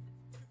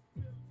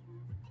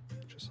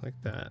 Just like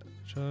that.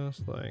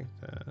 Just like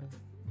that.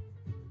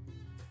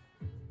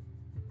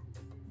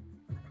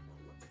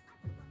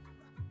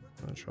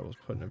 No troubles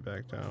putting it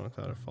back down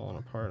without it falling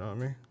apart on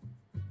me.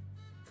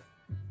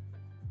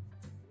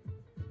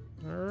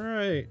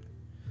 Alright.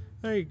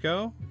 There you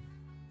go.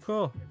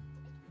 Cool.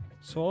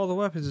 So all the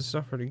weapons and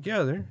stuff are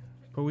together,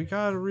 but we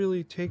gotta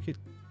really take it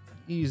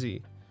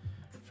easy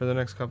for the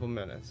next couple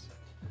minutes.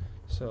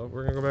 So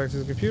we're gonna go back to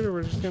the computer.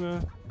 We're just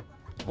gonna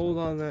hold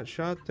on that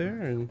shot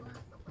there, and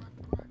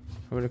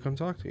I'm gonna come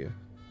talk to you.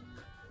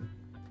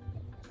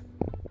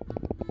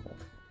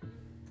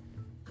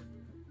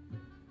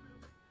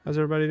 How's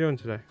everybody doing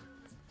today?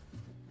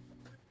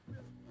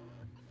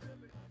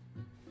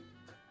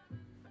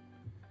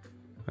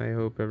 I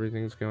hope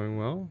everything's going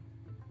well.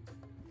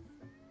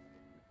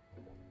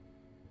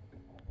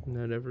 And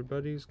that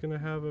everybody's gonna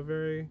have a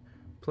very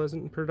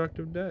pleasant and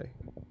productive day.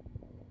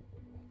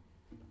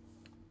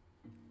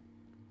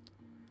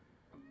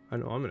 I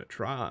know I'm gonna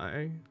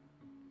try.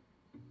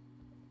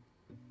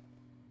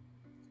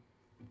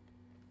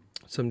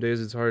 Some days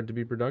it's hard to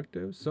be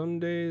productive. Some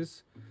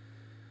days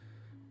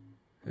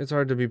it's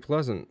hard to be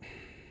pleasant.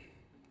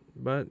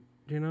 But,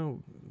 you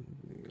know,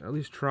 at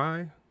least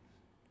try.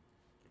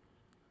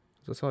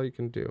 That's all you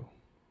can do.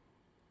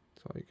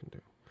 That's all you can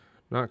do.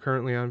 Not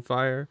currently on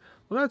fire.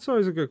 Well, that's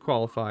always a good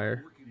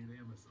qualifier.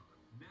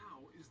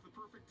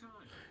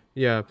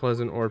 Yeah,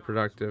 pleasant or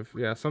productive.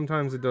 Yeah,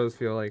 sometimes it does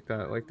feel like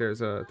that. Like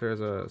there's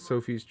a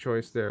Sophie's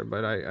choice there,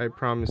 but I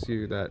promise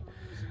you that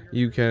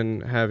you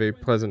can have a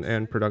pleasant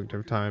and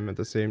productive time at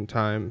the same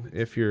time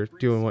if you're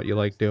doing what you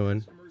like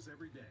doing.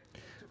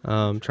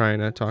 Trying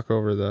to talk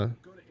over the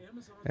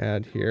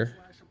ad here.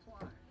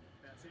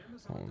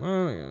 Hold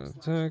on, I got a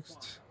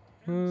text.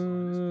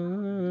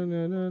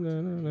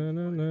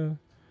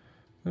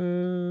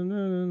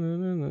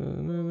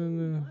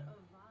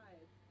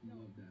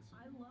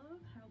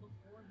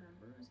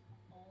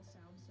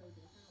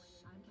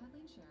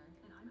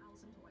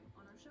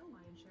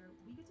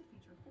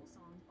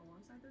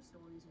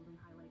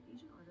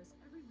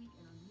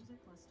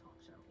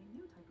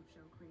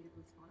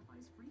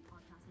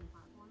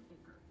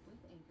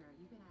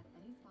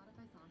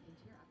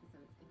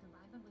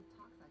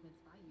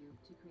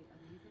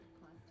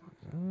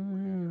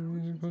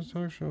 Music Plus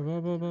Talk Show, blah,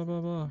 blah, blah,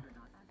 blah, blah.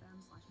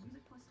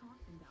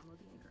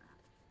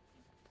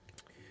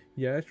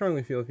 Yeah, I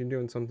strongly feel if you're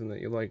doing something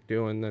that you like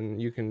doing, then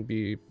you can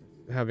be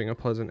having a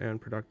pleasant and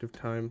productive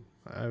time.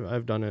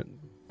 I've done it,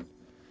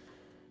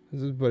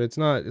 but it's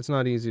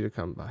not easy to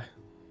come by.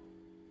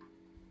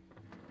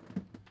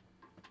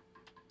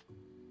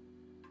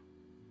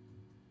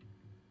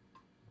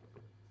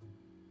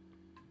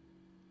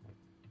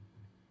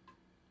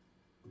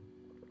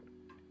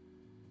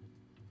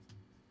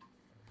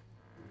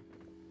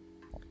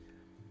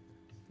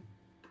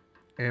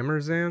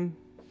 Amarzan?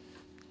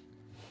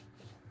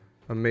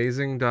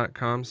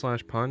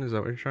 Amazing.com/pun, is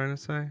that what you're trying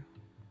to say?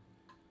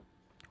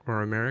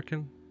 Or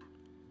American?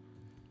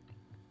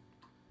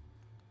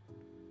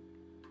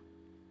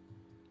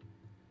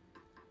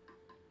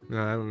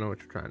 No, I don't know what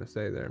you're trying to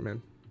say there,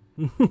 man.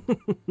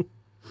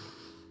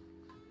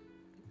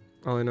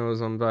 All I know is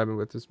I'm vibing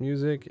with this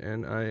music,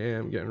 and I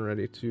am getting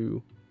ready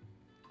to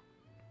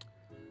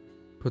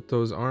put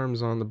those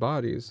arms on the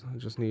bodies. I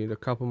just need a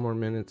couple more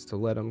minutes to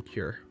let them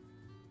cure.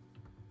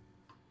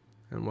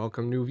 And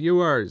welcome new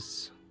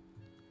viewers.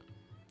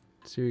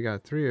 See, we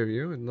got 3 of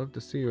you. I'd love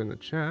to see you in the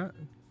chat.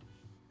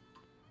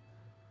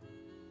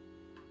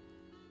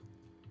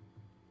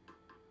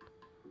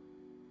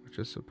 Which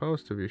is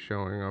supposed to be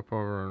showing up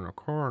over in the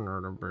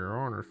corner, to be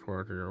honest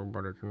with you,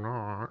 but it's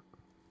not.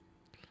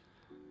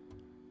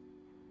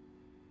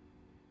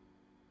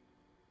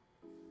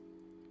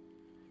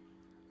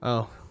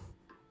 Oh.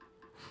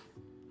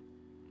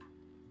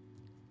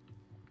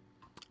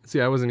 See,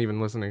 I wasn't even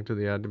listening to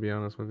the ad, to be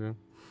honest with you.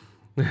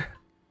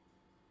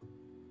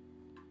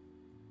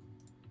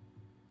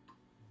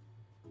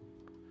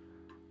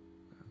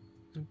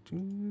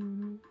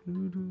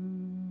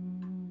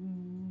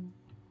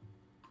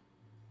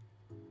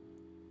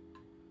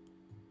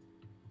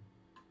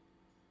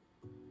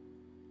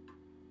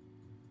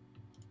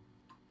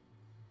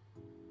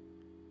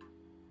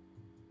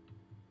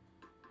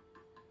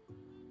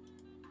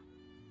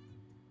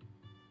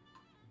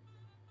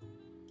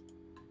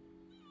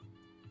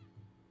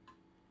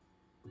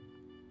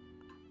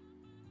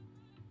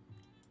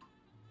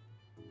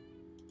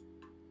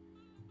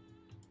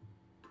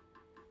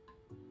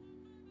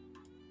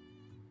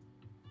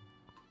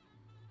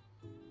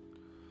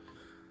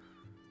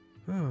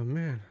 Oh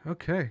man,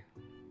 okay.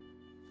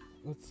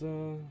 Let's see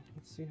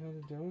how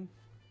they're doing.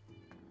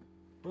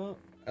 Well,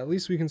 at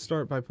least we can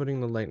start by putting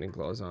the lightning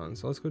claws on.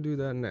 So let's go do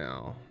that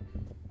now.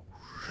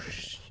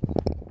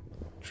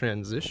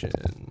 Transition.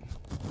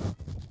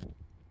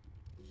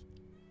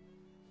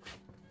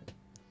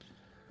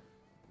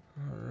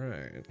 All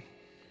right.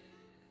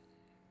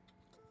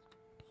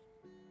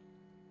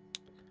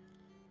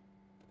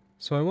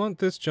 So I want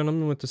this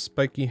gentleman with the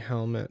spiky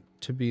helmet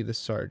to be the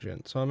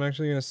sergeant. So I'm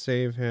actually going to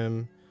save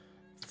him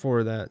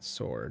for that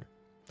sword.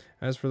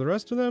 As for the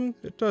rest of them,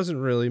 it doesn't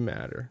really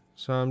matter.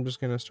 So I'm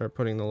just going to start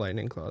putting the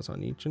lightning claws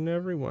on each and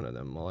every one of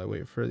them while I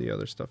wait for the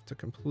other stuff to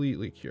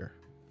completely cure.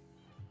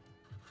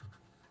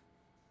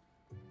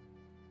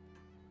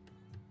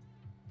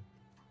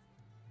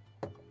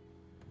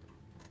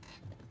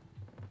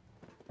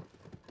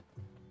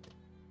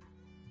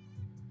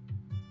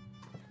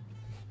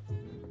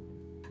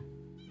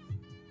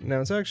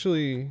 Now it's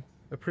actually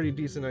a pretty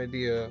decent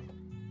idea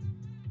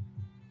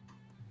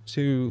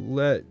to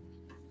let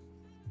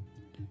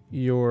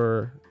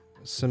your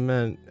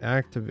cement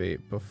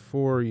activate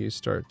before you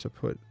start to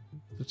put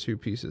the 2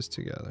 pieces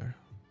together.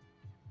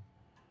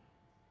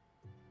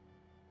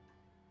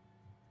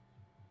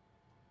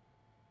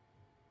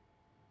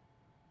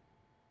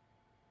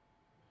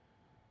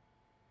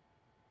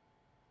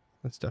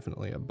 That's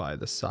definitely a by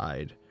the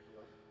side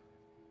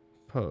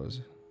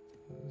pose.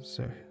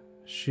 So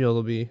shield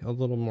will be a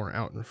little more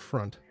out in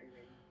front.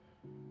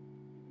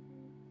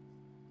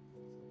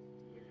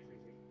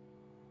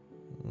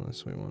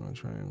 Unless we want to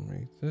try and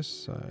make this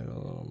side a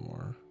little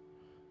more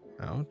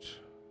out.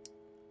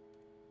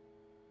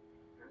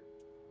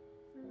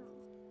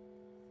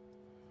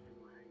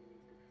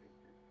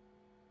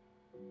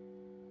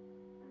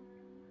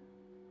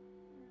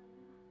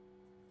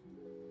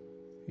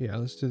 Yeah,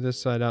 let's do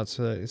this side out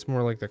so that it's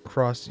more like the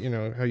cross, you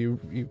know, how you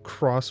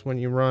cross when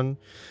you run.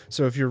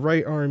 So if your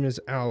right arm is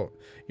out,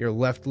 your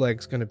left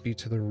leg's going to be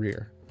to the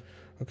rear.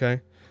 Okay?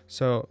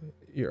 So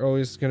you're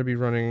always going to be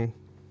running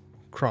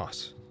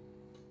cross.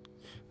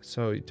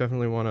 So you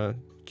definitely want to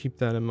keep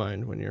that in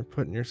mind when you're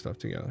putting your stuff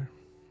together.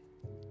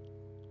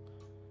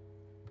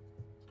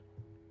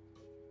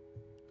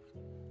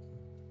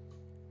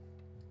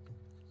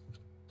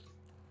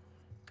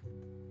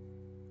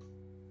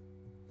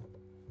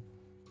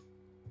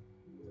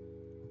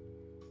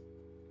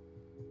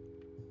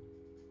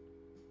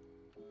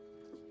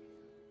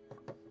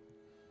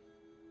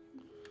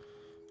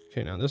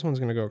 Okay, now this one's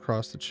going to go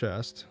across the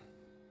chest.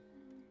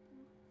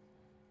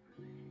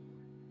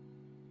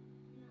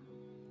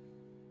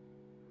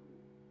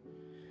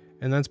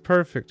 And that's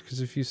perfect, because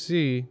if you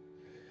see,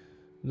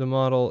 the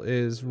model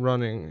is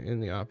running in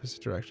the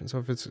opposite direction.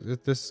 So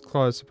if this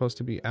claw is supposed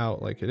to be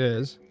out like it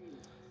is,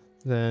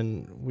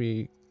 then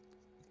we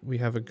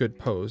have a good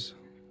pose.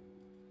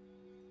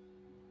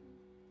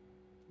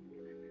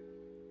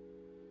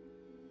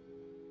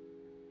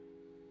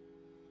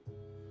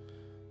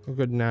 A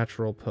good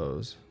natural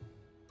pose.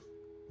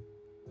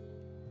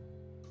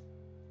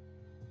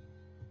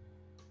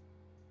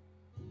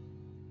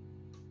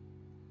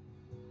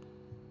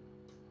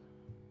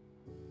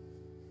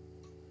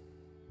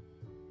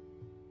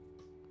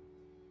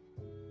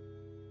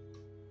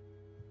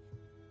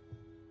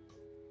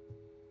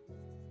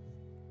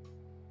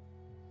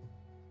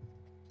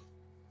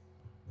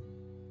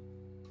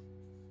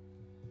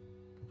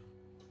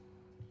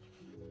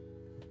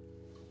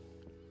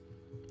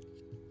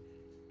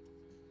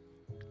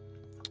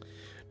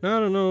 Now, I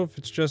don't know if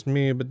it's just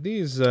me, but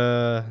these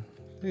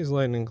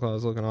lightning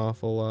claws look an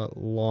awful lot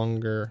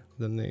longer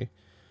than they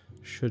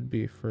should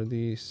be for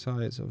the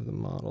size of the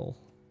model.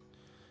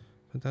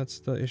 But that's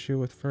the issue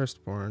with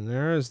Firstborn.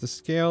 The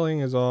scaling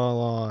is all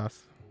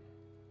off.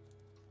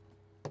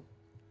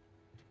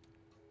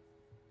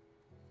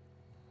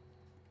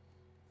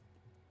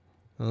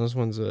 Now this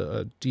one's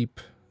a deep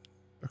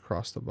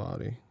across the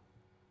body.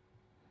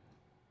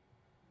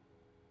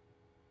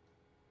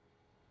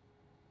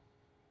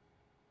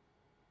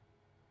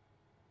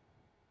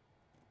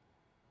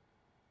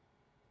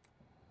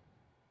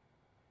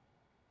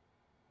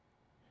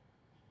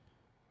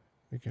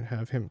 We can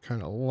have him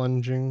kind of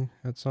lunging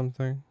at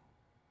something.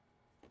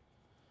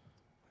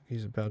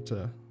 He's about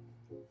to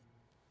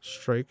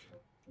strike.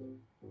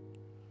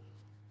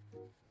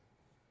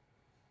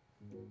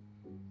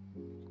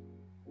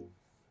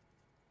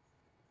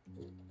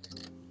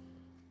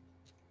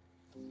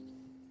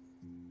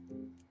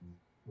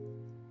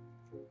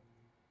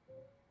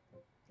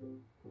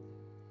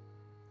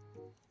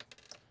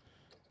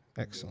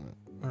 Excellent.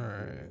 All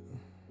right.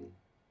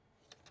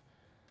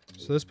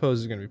 So this pose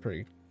is going to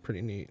be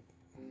pretty neat.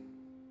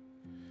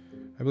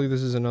 I believe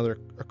this is another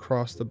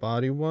across the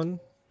body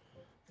one,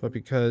 but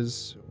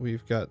because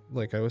we've got,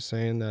 like I was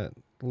saying, that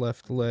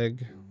left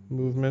leg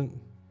movement,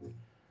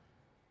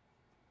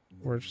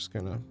 we're just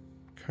gonna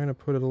kind of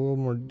put it a little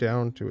more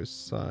down to his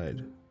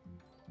side.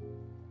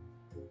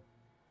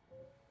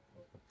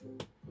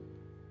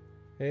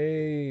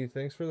 Hey,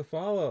 thanks for the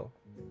follow.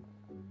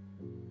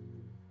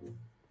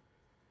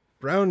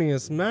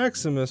 Brownius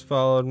Maximus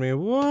followed me.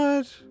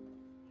 What?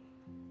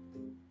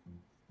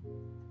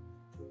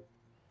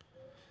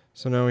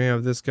 So now we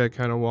have this guy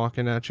kind of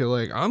walking at you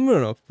like, I'm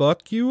gonna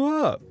fuck you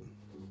up.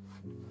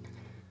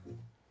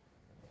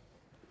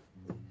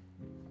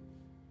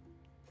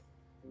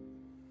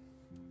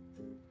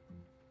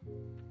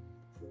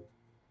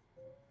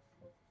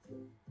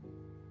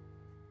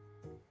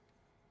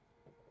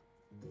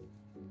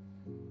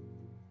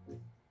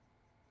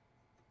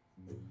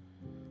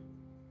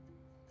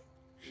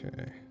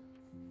 Okay.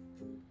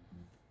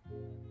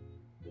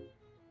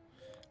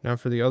 Now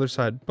for the other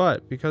side,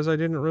 but because I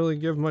didn't really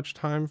give much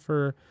time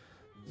for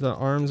the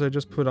arms I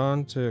just put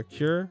on to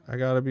cure, I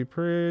gotta be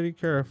pretty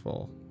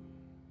careful.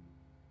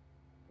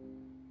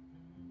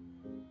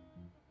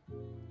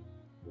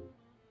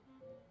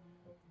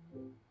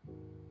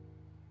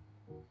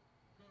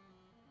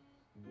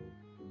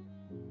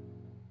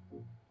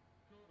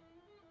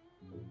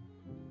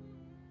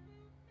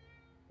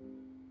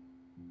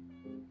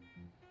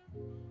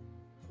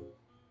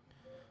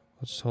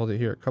 Let's just hold it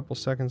here a couple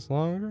seconds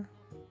longer.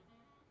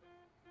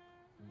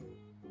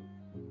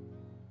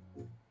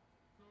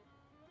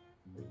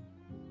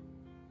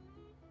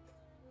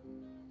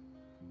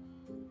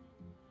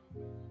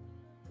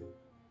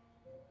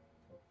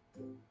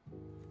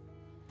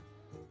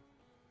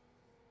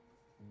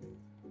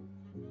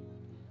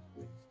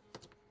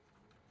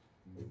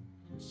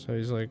 So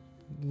he's like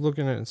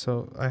looking at it,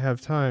 so I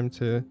have time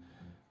to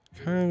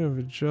kind of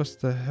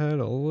adjust the head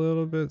a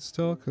little bit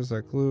still because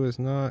that glue is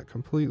not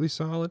completely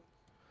solid.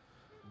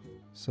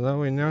 So that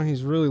way now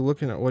he's really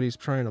looking at what he's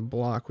trying to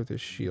block with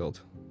his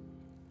shield.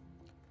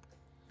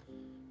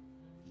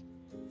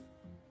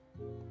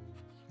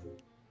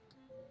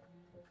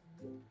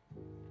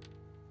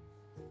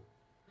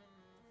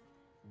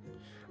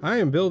 I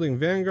am building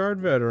Vanguard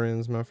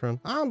veterans, my friend.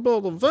 I'm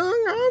building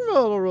Vanguard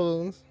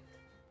veterans.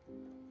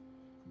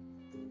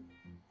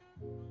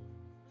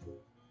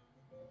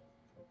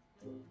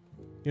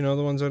 You know,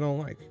 the ones I don't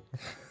like.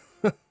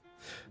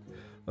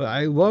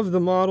 I love the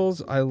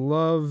models. I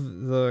love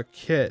the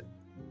kit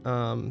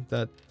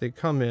that they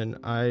come in.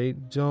 I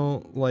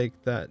don't like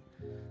that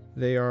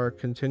they are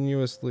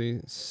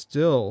continuously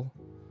still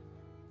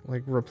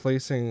like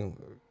replacing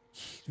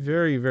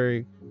very,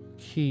 very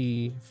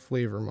key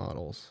flavor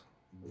models.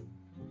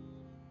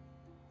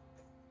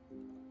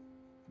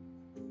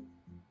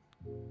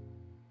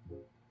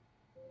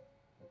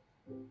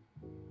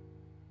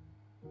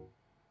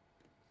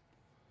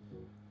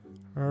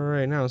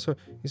 Alright, now, so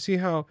you see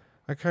how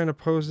I kind of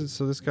posed it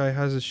so this guy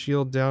has his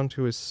shield down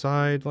to his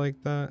side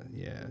like that?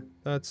 Yeah,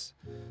 that's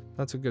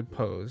a good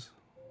pose.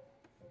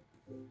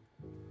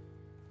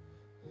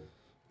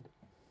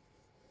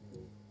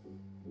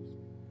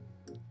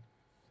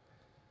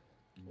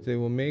 They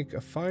will make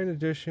a fine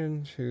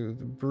addition to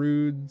the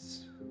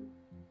Brood's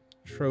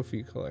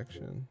trophy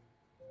collection.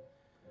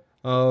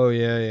 Oh,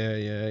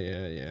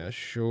 yeah.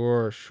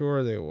 Sure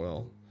they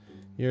will.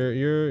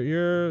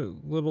 Your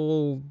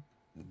little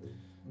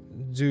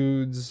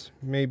dudes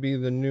may be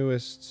the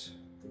newest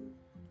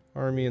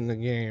army in the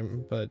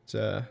game, but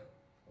yeah,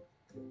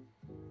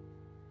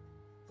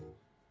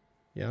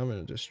 I'm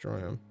gonna destroy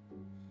them.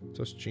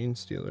 Those gene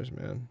stealers,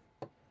 man.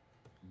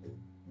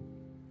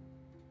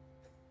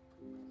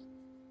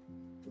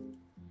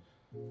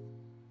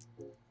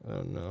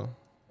 Oh no,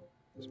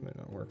 this might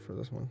not work for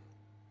this one.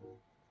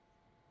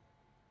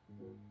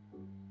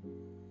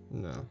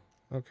 No.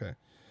 Okay.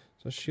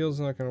 So shield's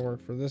not going to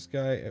work for this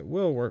guy. It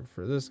will work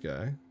for this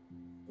guy.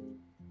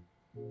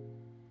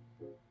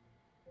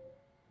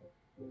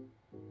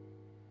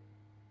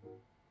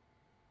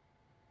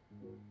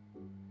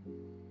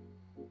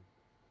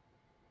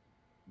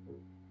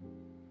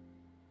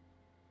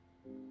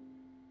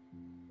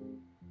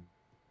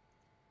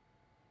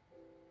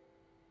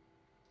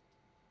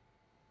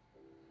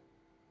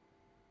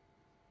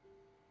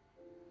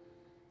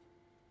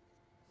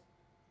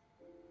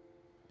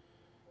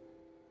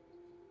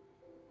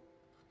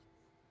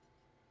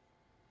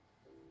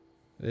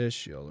 This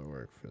shield will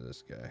work for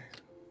this guy.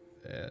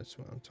 Yeah, that's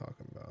what I'm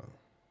talking about.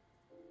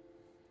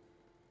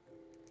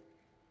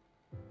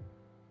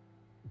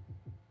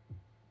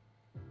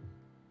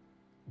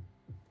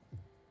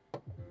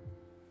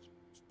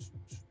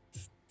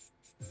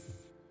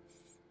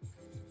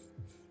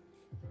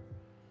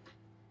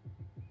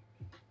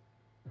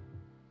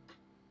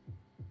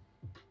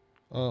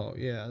 Oh,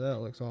 yeah, that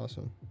looks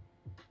awesome.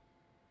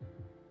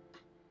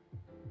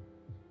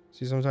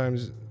 See,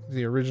 sometimes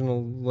the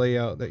original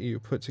layout that you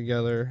put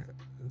together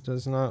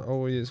does not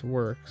always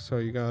work, so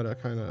you gotta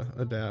kind of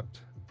adapt.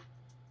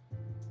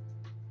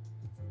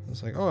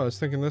 It's like, oh, I was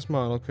thinking this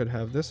model could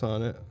have this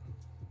on it.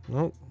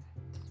 Nope.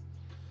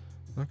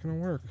 Not gonna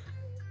work.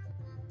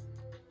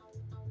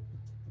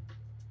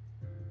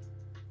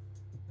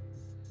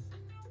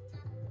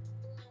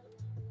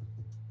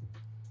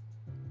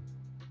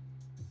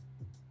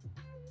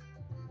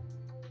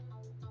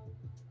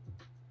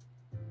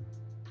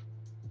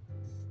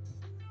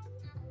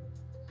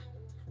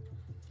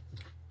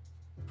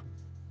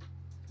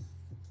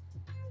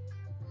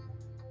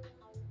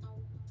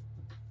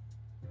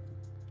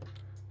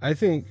 I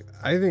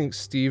think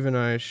Steve and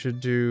I should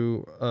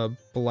do a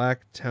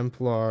Black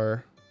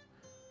Templar.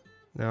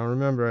 Now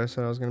remember, I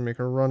said I was going to make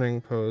a running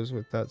pose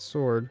with that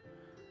sword.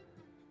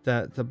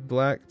 That the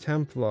Black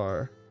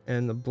Templar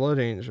and the Blood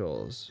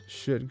Angels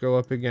should go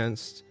up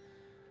against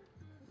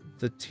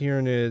the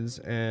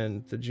Tyranids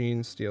and the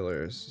Gene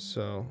Stealers.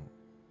 So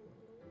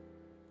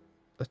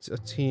a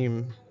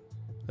team,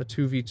 a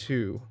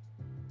 2v2.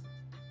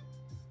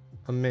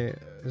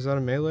 Is that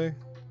a melee?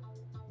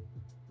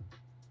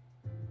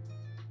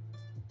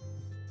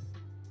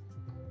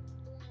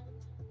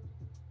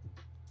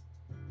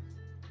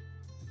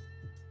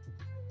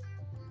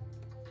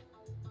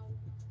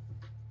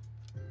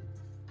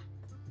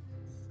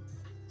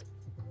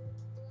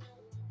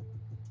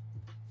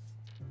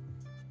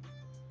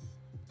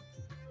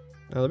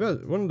 Now,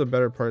 one of the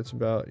better parts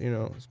about, you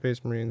know,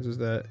 Space Marines is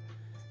that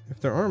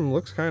if their arm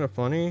looks kind of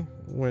funny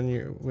when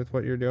you with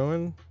what you're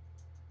doing,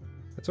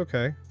 it's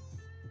okay,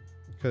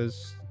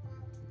 because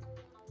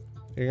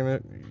you're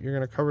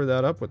gonna cover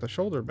that up with a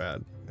shoulder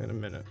pad in a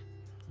minute.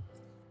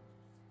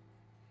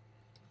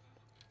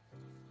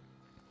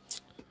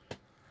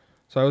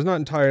 So I was not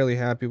entirely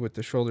happy with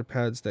the shoulder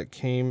pads that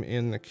came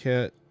in the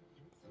kit.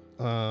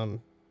 They're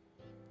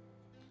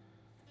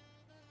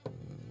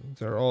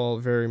all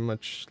very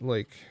much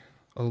like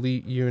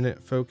elite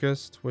unit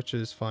focused, which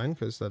is fine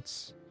because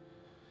that's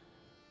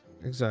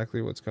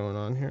exactly what's going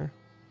on here.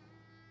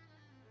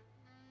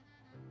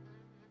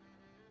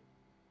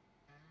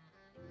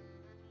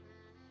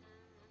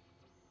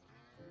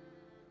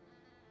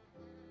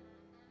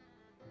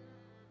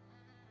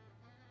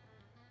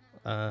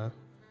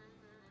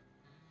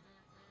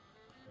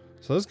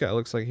 So this guy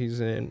looks like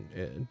he's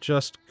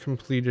just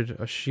completed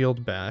a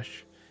shield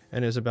bash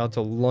and is about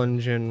to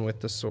lunge in with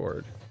the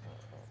sword.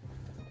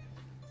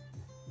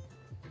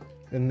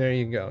 And there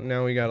you go.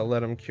 Now we gotta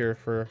let him cure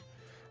for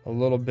a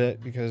little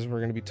bit because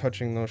we're gonna be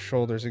touching those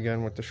shoulders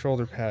again with the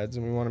shoulder pads,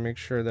 and we want to make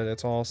sure that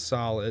it's all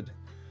solid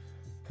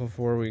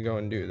before we go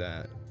and do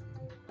that.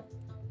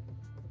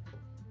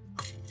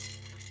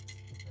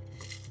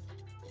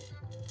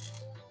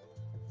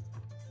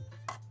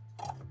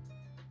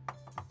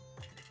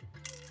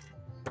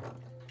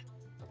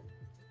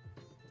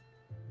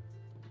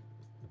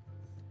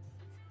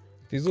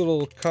 These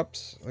little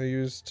cups I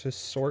use to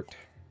sort.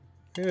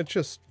 It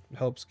just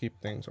helps keep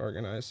things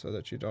organized so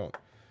that you don't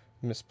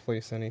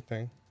misplace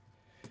anything.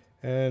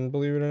 And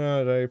believe it or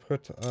not, I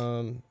put,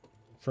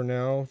 for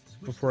now,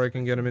 before I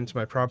can get them into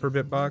my proper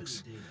bit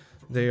box,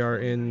 they are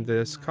in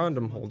this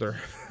condom holder.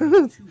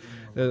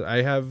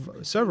 I have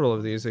several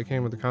of these. They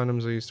came with the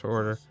condoms I used to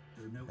order.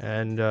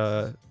 And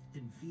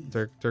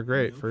they're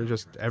great for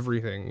just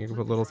everything. You can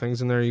put little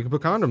things in there. You can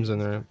put condoms in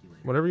there.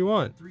 Whatever you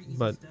want.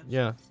 But,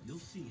 yeah.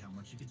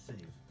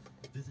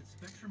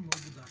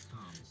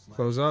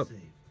 Close up.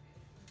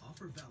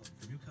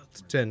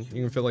 It's 10.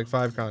 You can fit like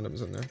 5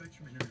 condoms in there.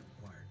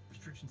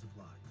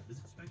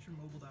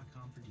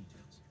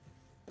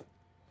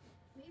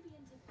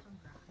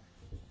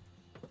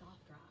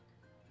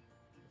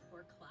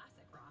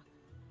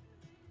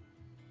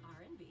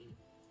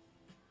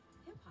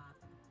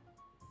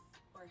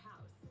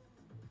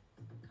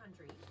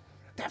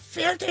 The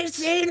filthy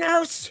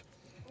Xenos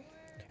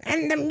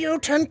and the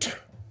mutant.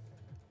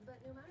 But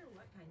no matter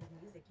what kind of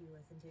music you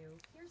listen to,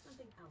 here's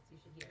something else you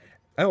should hear.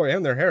 Oh,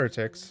 and they're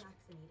heretics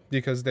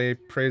because they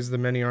praise the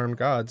many-armed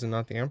gods and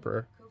not the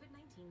emperor.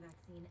 COVID-19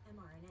 vaccine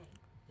mRNA.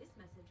 This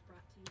message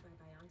brought to you by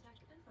BioNTech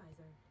and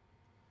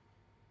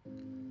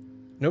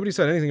Pfizer. Nobody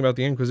said anything about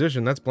the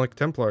Inquisition. That's Black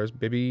Templars,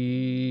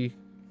 baby.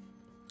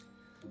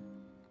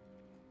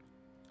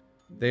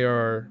 They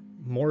are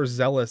more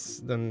zealous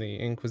than the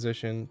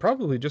Inquisition.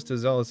 Probably just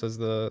as zealous as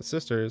the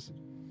Sisters.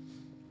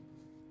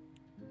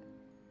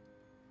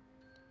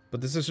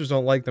 But the Sisters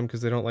don't like them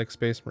because they don't like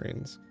Space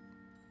Marines.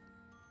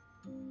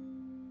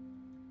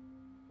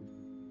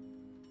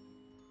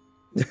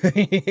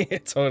 They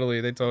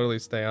totally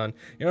stay on.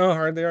 You know how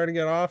hard they are to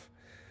get off?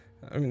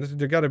 I mean,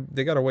 they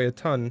gotta weigh a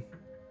ton.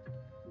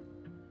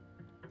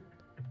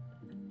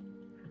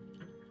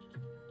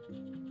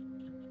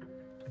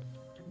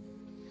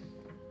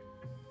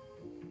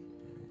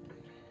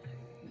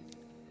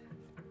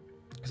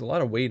 There's a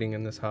lot of waiting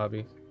in this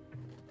hobby.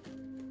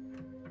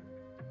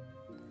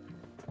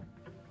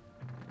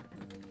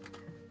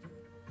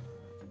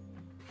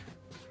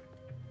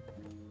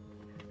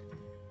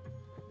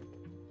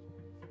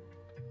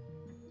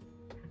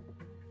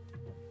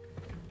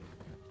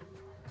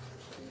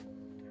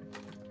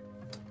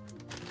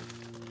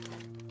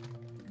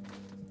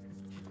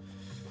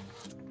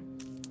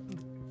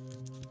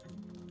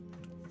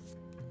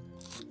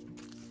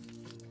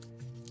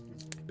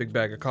 Big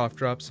bag of cough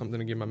drops, something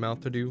to get my mouth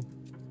to do.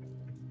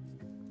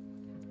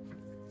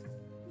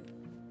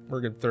 We're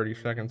a good 30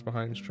 seconds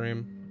behind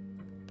stream.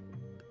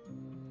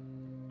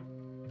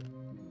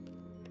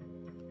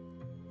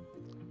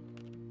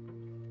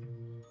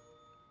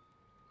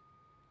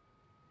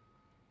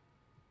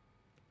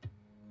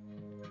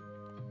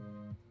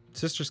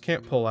 Sisters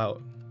can't pull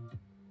out.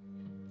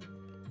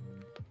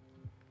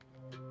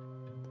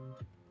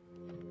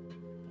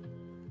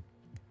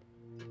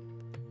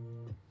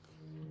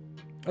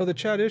 Oh, the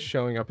chat is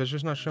showing up. It's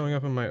just not showing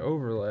up in my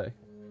overlay.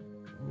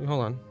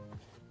 Hold on.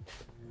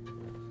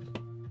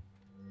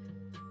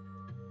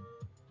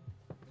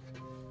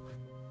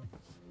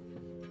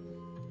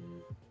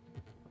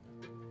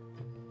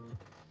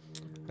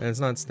 And it's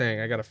not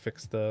staying. I gotta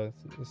fix the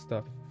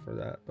stuff for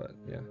that, but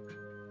yeah.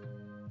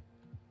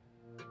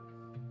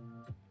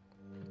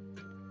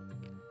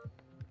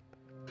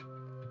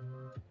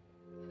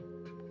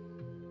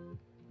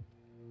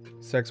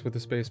 Sex with a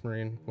Space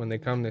Marine. When they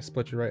come, they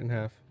split you right in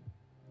half.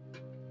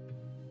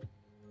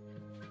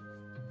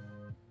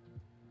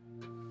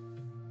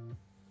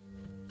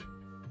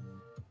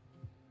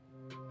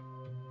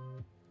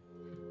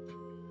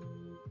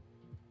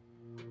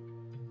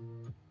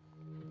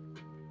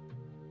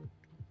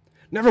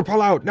 Never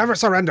pull out. Never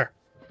surrender.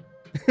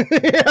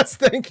 Yes,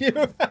 thank you.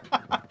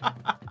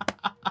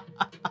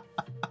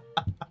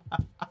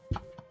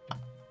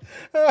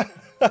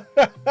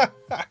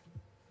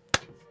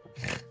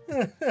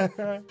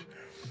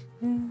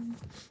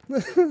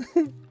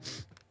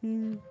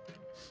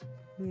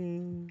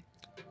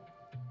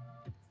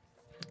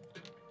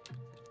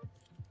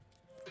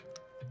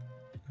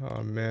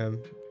 Oh man,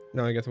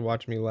 now you get to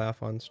watch me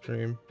laugh on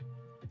stream.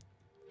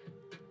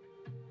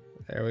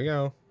 There we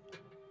go.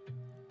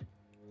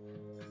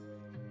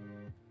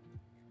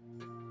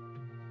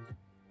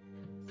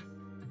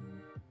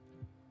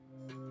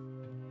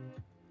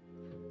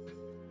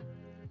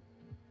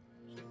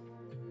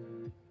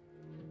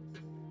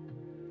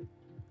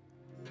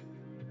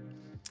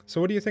 So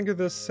what do you think of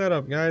this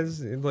setup,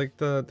 guys? Like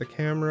the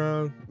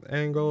camera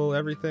angle,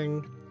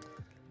 everything.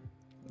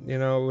 You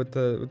know, with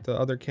the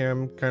other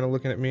cam kind of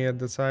looking at me at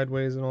the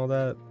sideways and all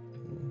that.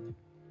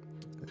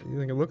 You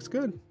think it looks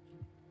good?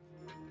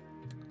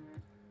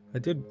 I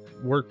did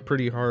work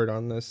pretty hard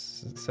on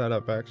this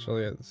setup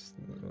actually. It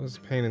was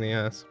a pain in the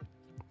ass.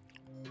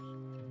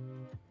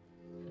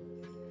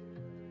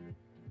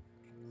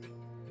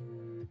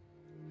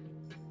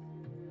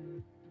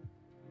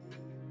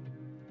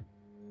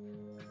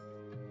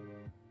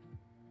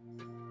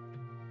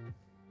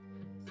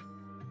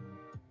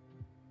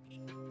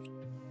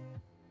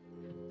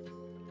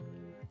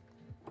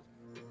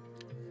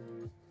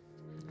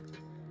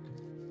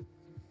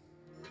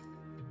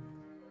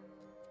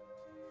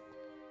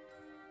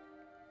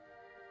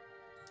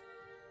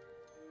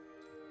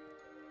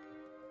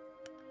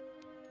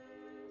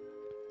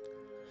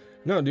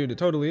 No, dude, it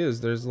totally is.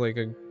 There's like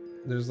a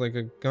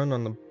gun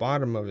on the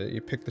bottom of it.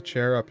 You pick the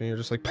chair up and you're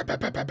just like pep,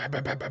 pep, pep, pep, pep,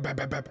 pep, pep, pep,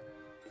 pep, pep.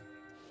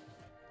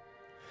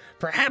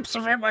 Perhaps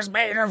if it was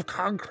made of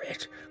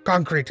concrete,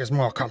 concrete is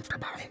more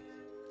comfortable.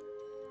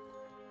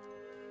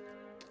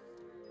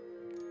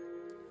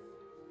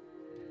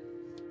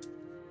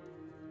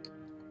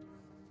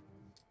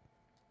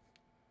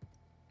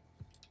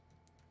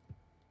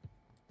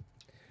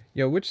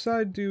 Yo, which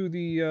side do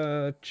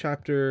the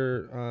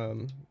chapter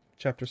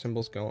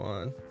symbols go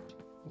on?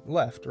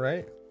 Left,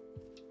 right?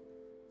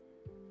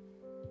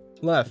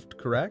 Left,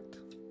 correct?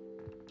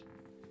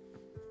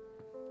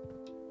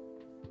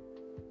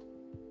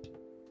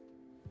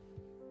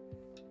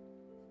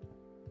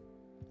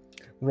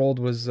 Rold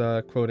was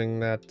quoting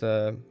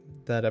that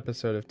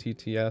episode of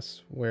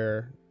TTS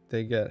where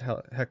they get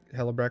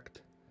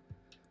Hellebrecht.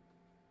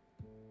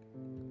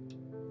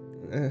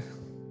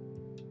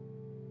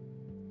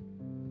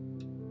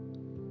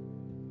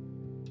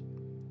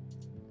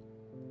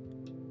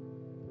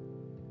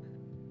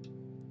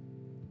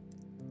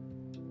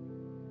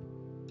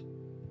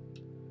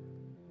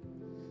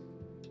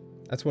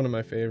 That's one of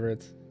my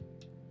favorites.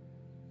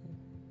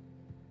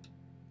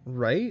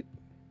 Right?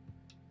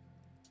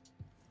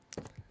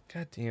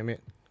 God damn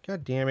it.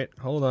 God damn it.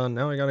 Hold on.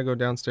 Now I gotta go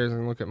downstairs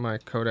and look at my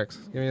codex.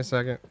 Give me a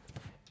second.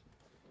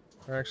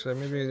 Or actually,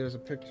 maybe there's a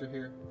picture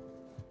here.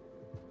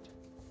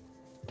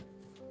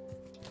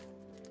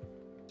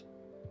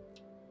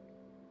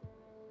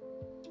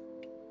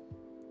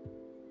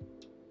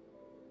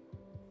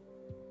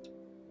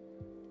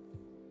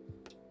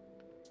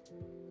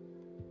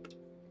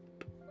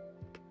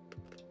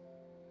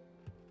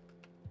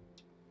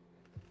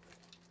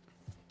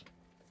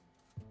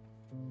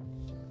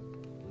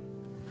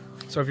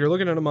 So if you're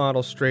looking at a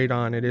model straight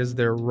on, it is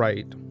their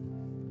right.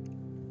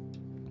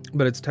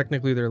 But it's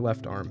technically their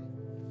left arm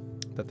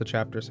that the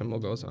chapter symbol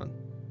goes on.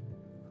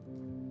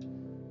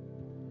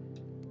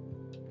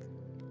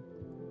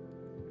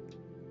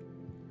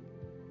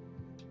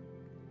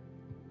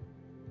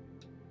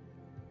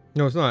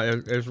 No, it's not.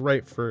 It's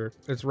right for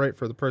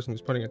the person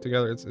who's putting it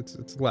together.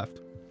 It's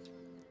left.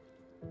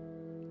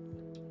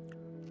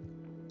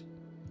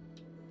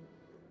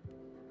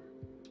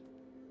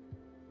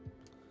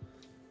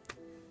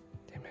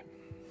 Damn it.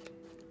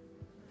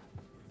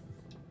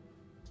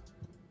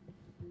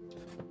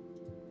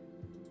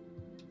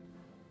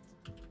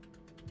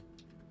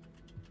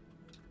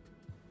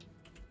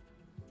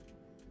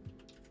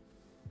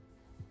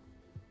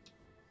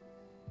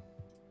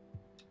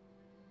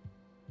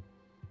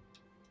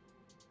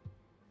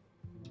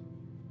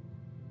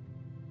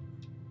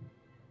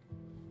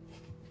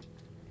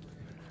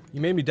 You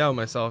made me doubt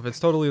myself.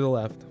 It's totally the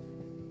left.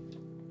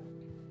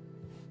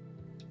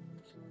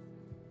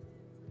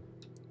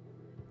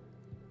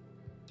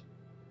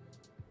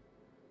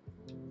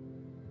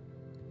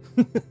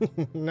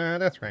 Nah,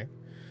 that's right.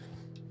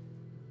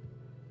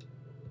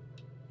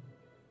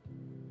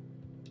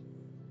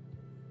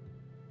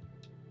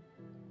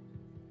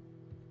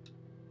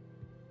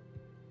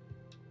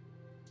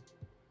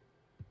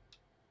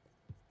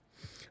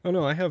 Oh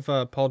no, I have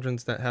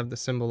pauldrons that have the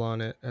symbol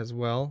on it as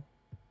well.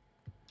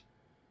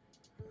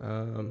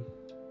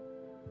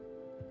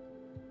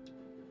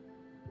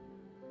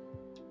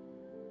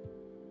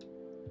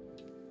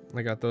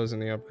 I got those in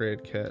the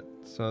upgrade kit,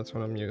 so that's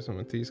what I'm using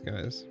with these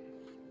guys.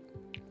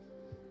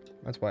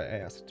 That's why I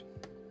asked.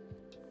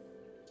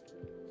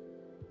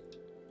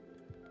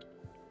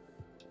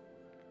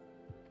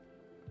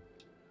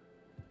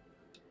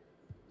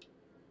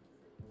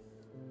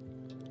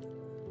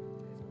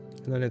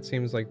 And then it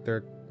seems like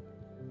they're...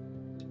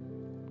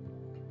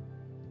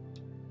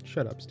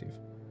 Shut up, Steve.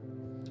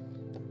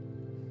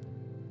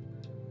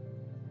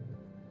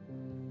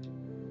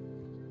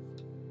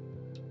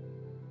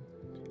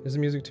 Is the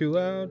music too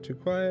loud, too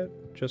quiet,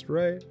 just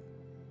right?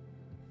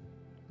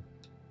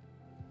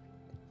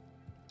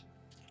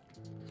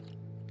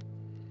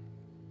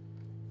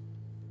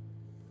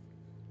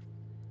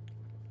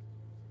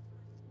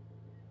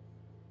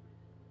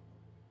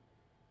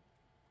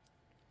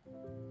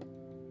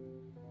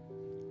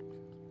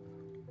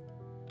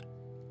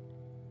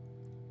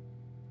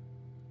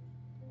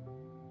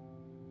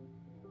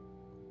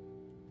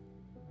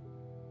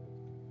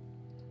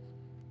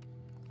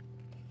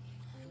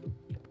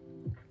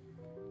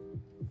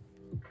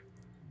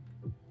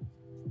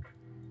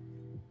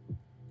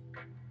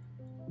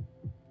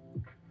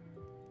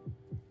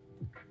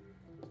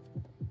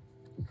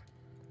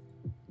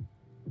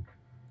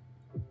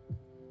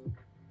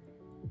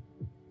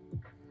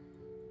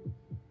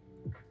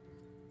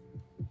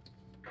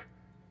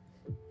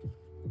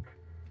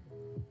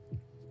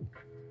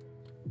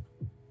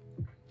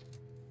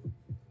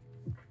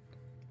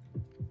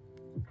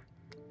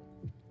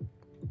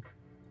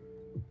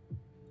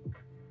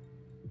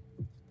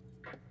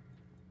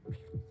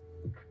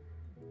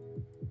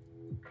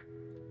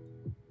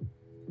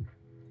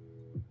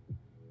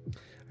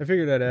 I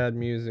figured I'd add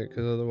music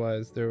because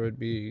otherwise there would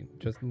be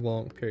just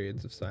long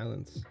periods of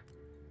silence.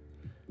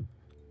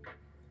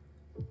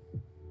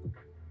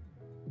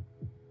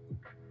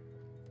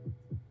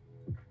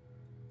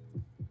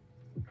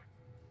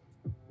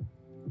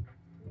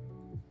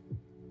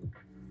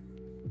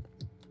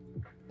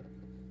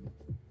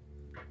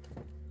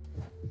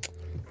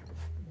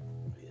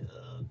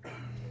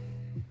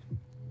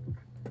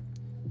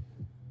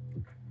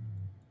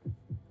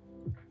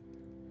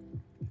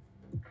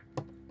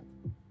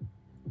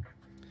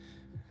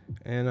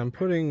 And I'm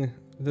putting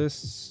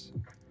this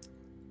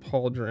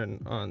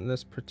pauldron on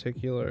this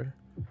particular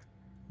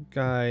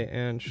guy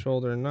and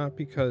shoulder, not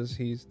because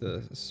he's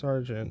the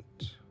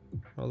sergeant,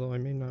 although I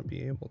may not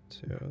be able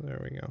to.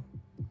 There we go.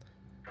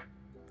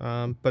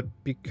 But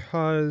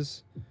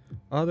because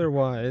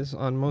otherwise,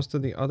 on most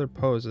of the other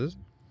poses,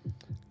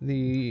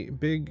 the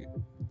big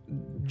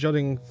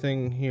jutting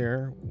thing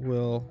here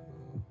will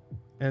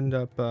end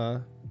up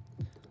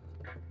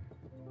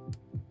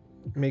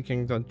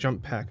making the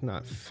jump pack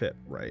not fit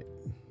right.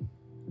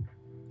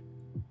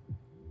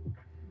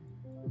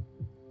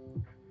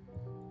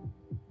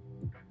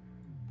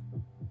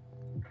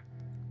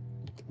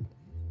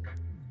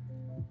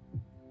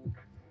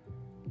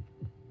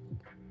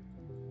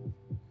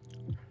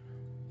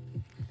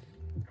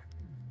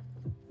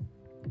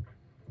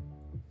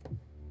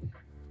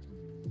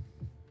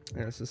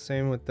 And it's the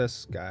same with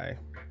this guy.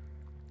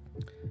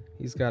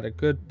 He's got a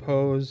good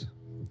pose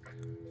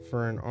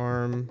for an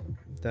arm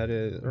that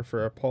is, or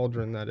for a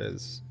pauldron that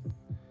is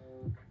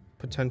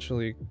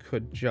potentially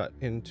could jut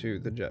into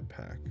the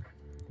jetpack.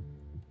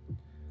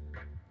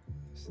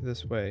 So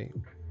this way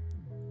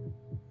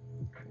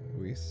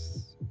we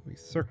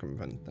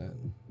circumvent that.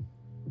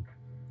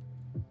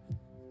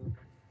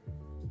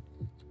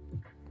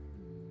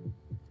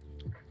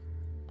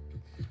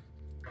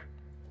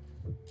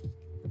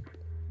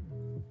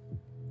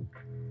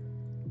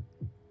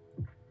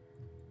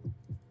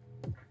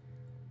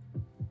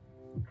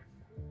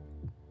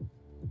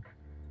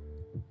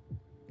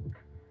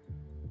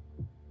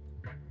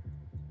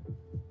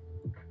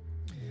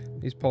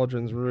 These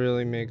pauldrons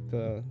really make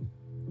the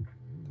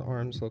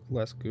arms look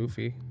less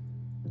goofy.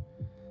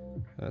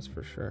 That's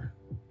for sure.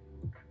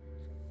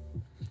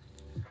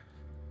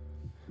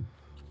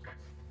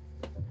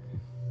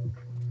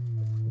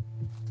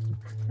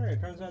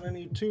 Alright, turns out I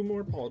need 2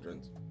 more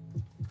pauldrons.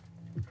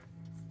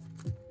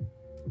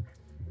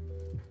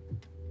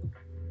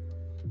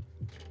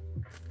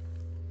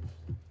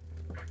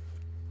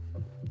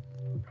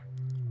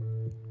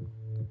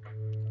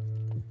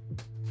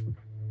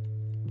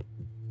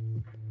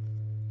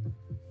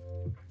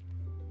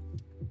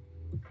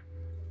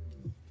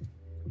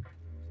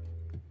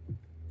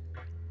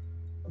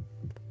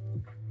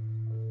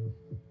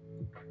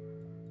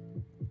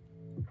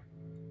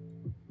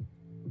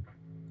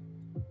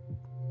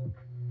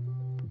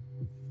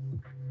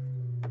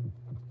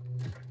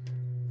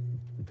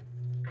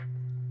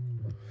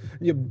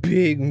 You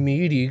big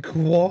meaty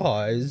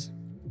claws.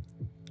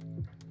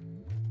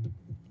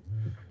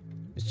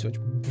 Such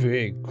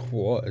big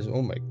claws.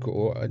 Oh my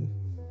god.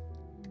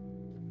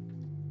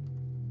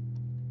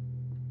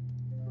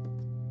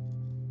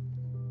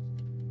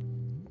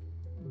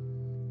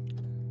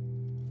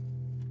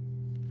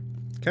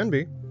 Can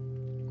be.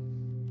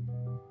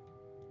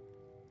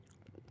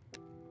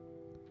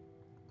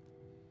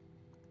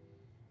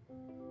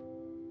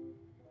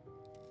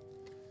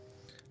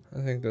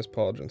 I think this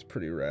pauldron's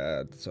pretty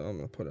rad, so I'm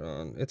going to put it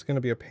on. It's going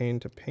to be a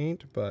pain to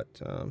paint, but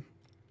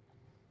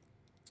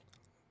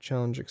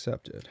challenge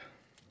accepted.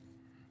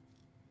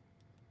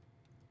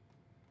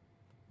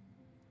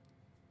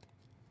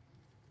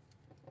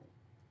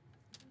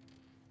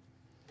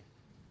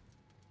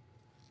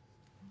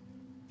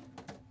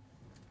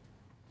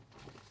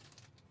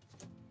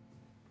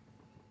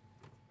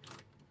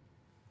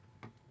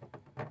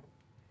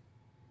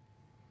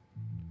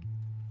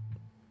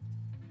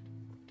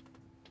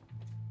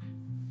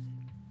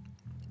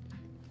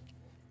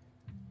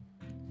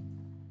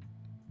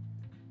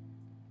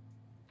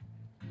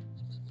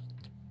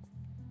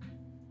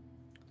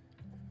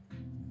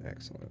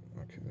 Excellent.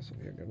 Okay, this will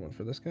be a good one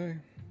for this guy.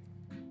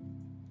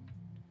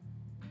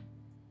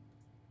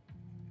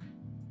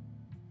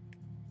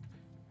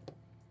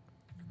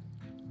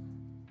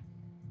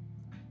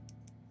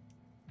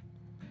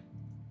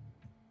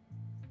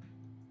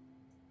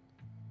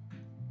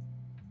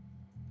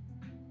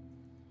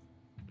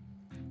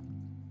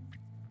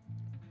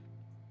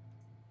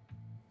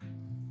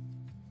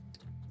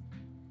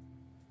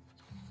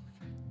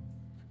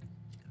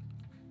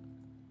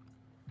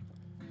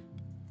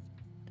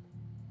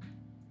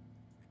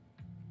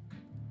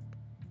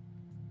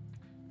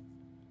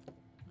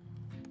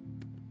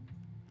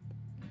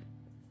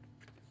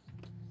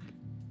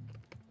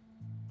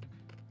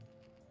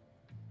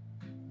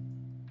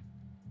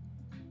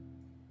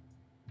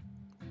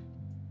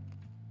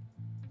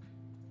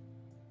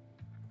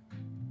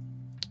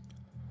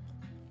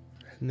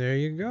 And there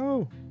you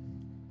go.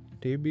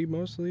 DB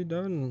mostly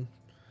done.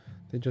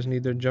 They just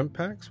need their jump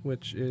packs,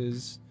 which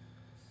is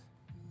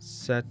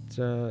set.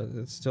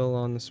 It's still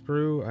on the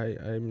sprue.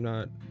 I'm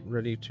not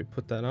ready to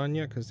put that on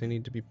yet because they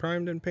need to be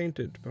primed and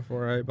painted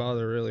before I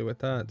bother really with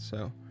that.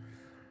 So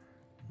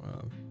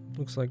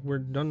looks like we're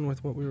done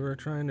with what we were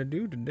trying to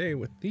do today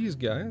with these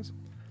guys.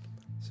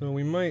 So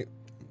we might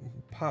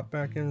pop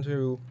back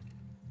into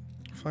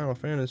Final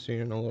Fantasy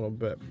in a little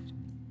bit,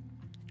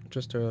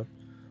 just to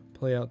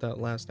play out that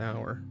last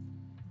hour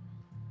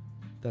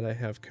that I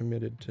have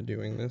committed to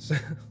doing this.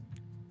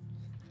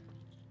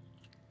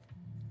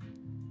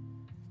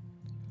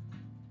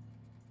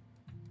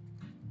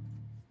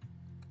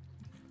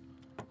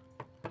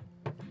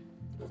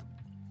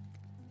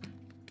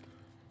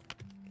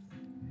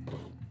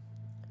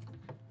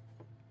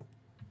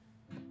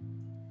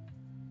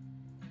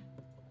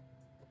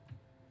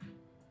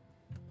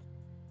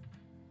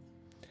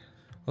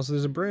 Also,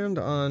 there's a brand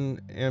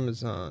on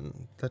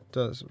Amazon that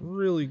does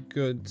really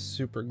good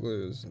super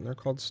glues, and they're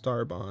called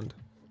Star Bond,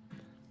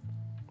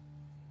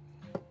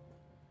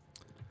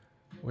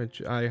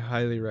 which I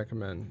highly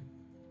recommend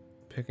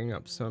picking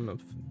up some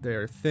of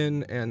their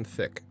thin and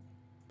thick.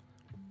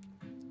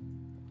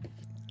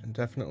 And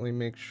definitely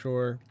make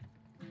sure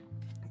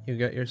you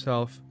get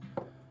yourself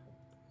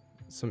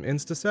some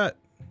Instaset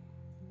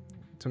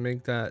to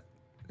make that.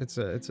 It's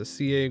a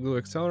CA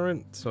glue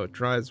accelerant, so it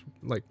dries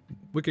like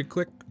wicked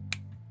quick.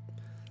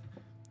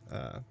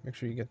 Make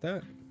sure you get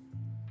that.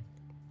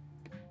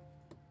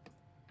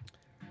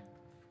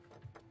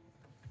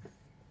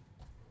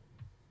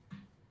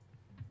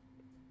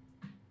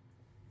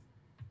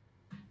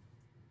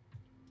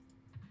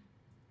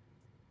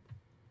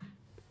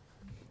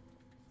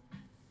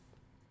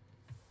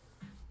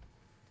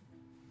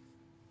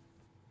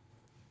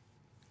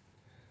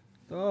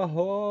 The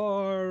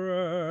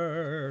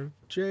horror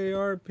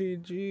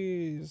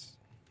JRPGs.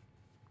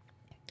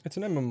 It's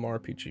an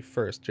MMORPG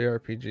first.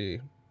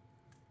 JRPG.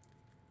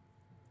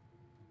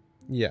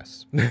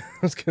 Yes. I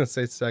was gonna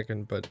say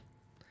second, but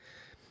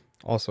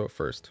also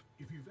first.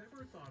 If you've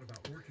ever thought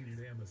about working at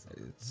Amazon,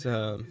 It's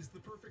now is the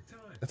perfect time.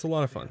 it's a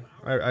lot of fun.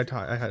 I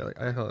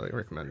highly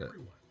recommend it.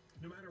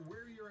 No matter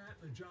where you're at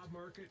in the job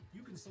market,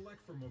 you can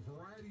select from a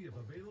variety of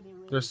available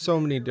roles. There's so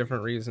many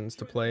different reasons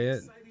to play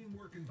it. Exciting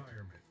work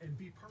environment and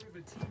be part of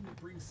a team that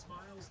brings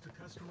smiles to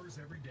customers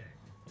every day.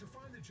 To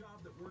find the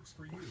job that works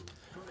for you,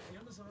 go to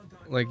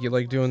Amazon.com. Like, you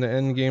like doing the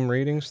end game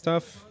rating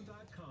stuff?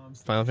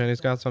 Final Fantasy's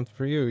got something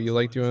for you. You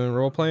like doing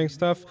role playing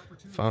stuff?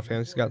 Final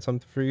Fantasy's got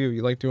something for you.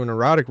 You like doing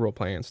erotic role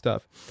playing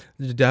stuff?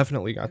 It's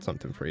definitely got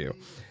something for you.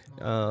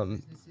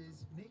 You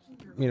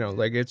know,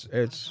 like it's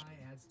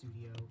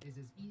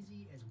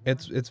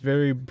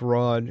very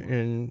broad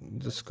in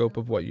the scope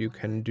of what you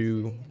can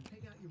do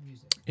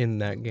in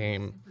that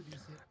game,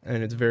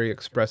 and it's very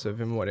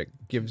expressive in what it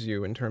gives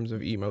you in terms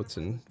of emotes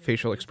and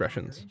facial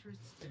expressions.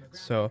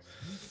 So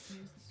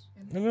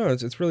I don't know,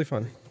 it's really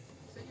fun.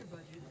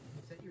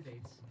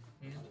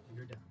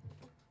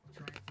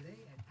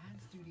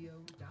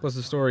 Plus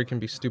the story can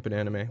be stupid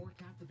anime.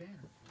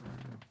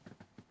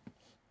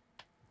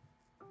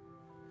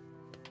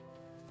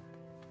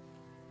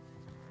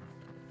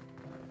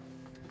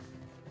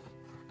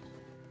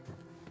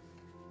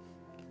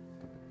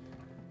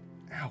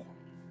 Ow.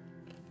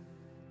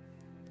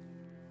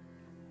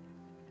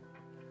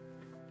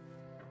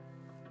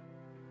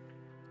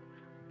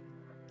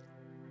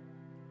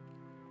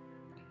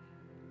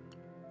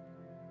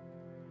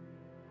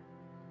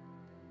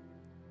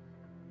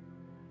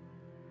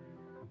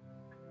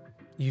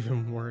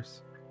 Even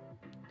worse.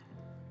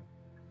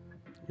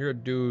 You're a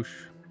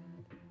douche.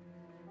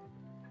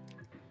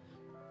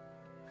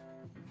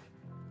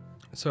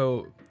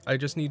 So, I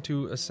just need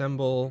to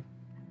assemble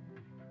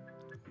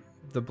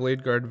the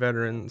Blade Guard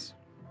veterans,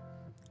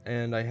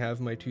 and I have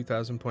my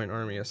 2,000 point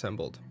army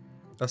assembled.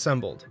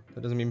 Assembled.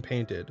 That doesn't mean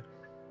painted.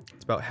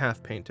 It's about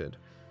half painted.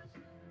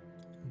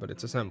 But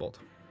it's assembled.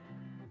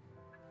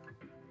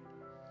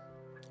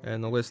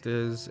 And the list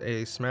is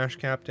a Smash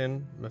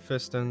Captain,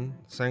 Mephiston,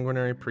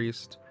 Sanguinary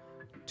Priest,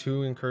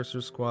 2 Incursor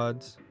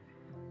squads,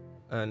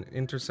 an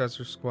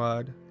Intercessor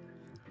squad,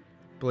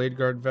 Blade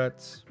Guard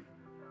vets,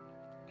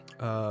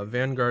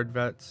 Vanguard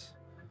vets,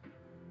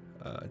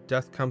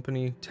 Death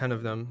Company, 10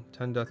 of them,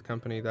 10 Death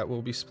Company, that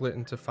will be split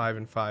into 5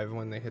 and 5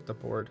 when they hit the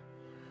board.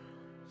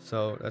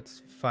 So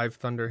that's 5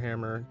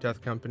 Thunderhammer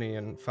Death Company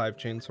and 5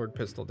 Chainsword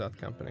Pistol Death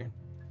Company.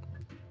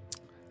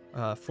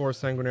 4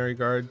 Sanguinary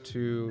Guard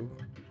to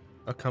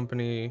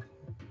accompany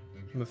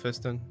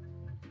Mephiston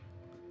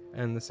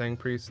and the Sang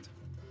Priest.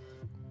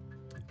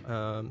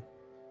 A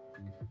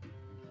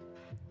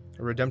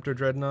Redemptor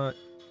Dreadnought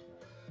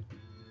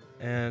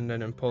and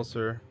an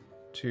Impulsor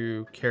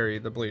to carry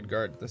the Blade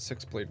Guard, the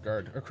 6 Blade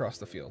Guard, across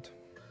the field.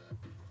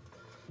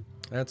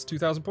 That's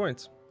 2,000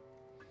 points.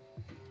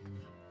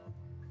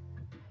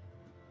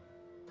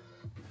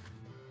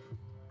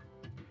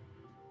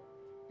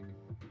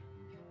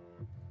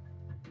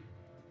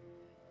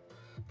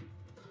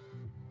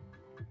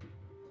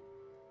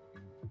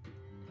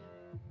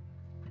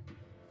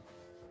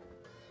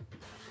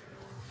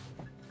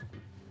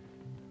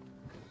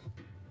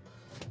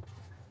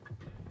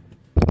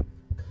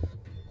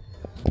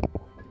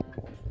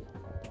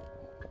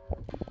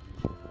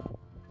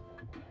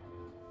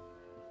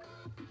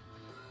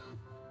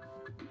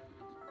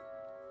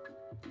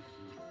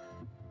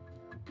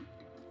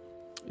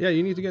 Yeah,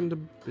 you need to get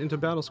into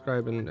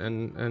Battlescribe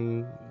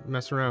and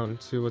mess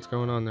around, see what's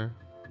going on there.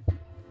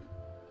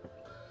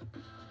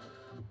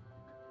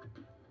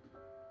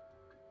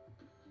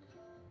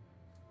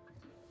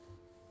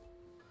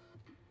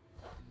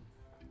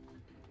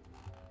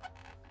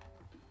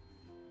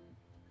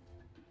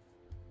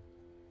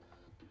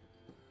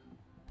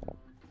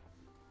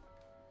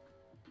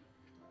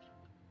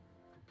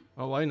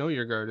 Oh, I know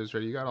your guard is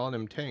ready. You got all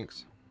them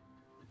tanks.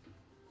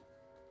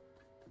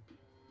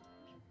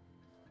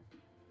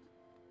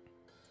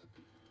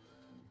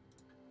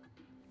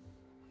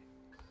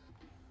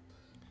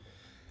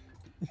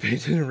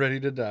 Painted and ready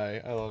to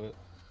die. I love it.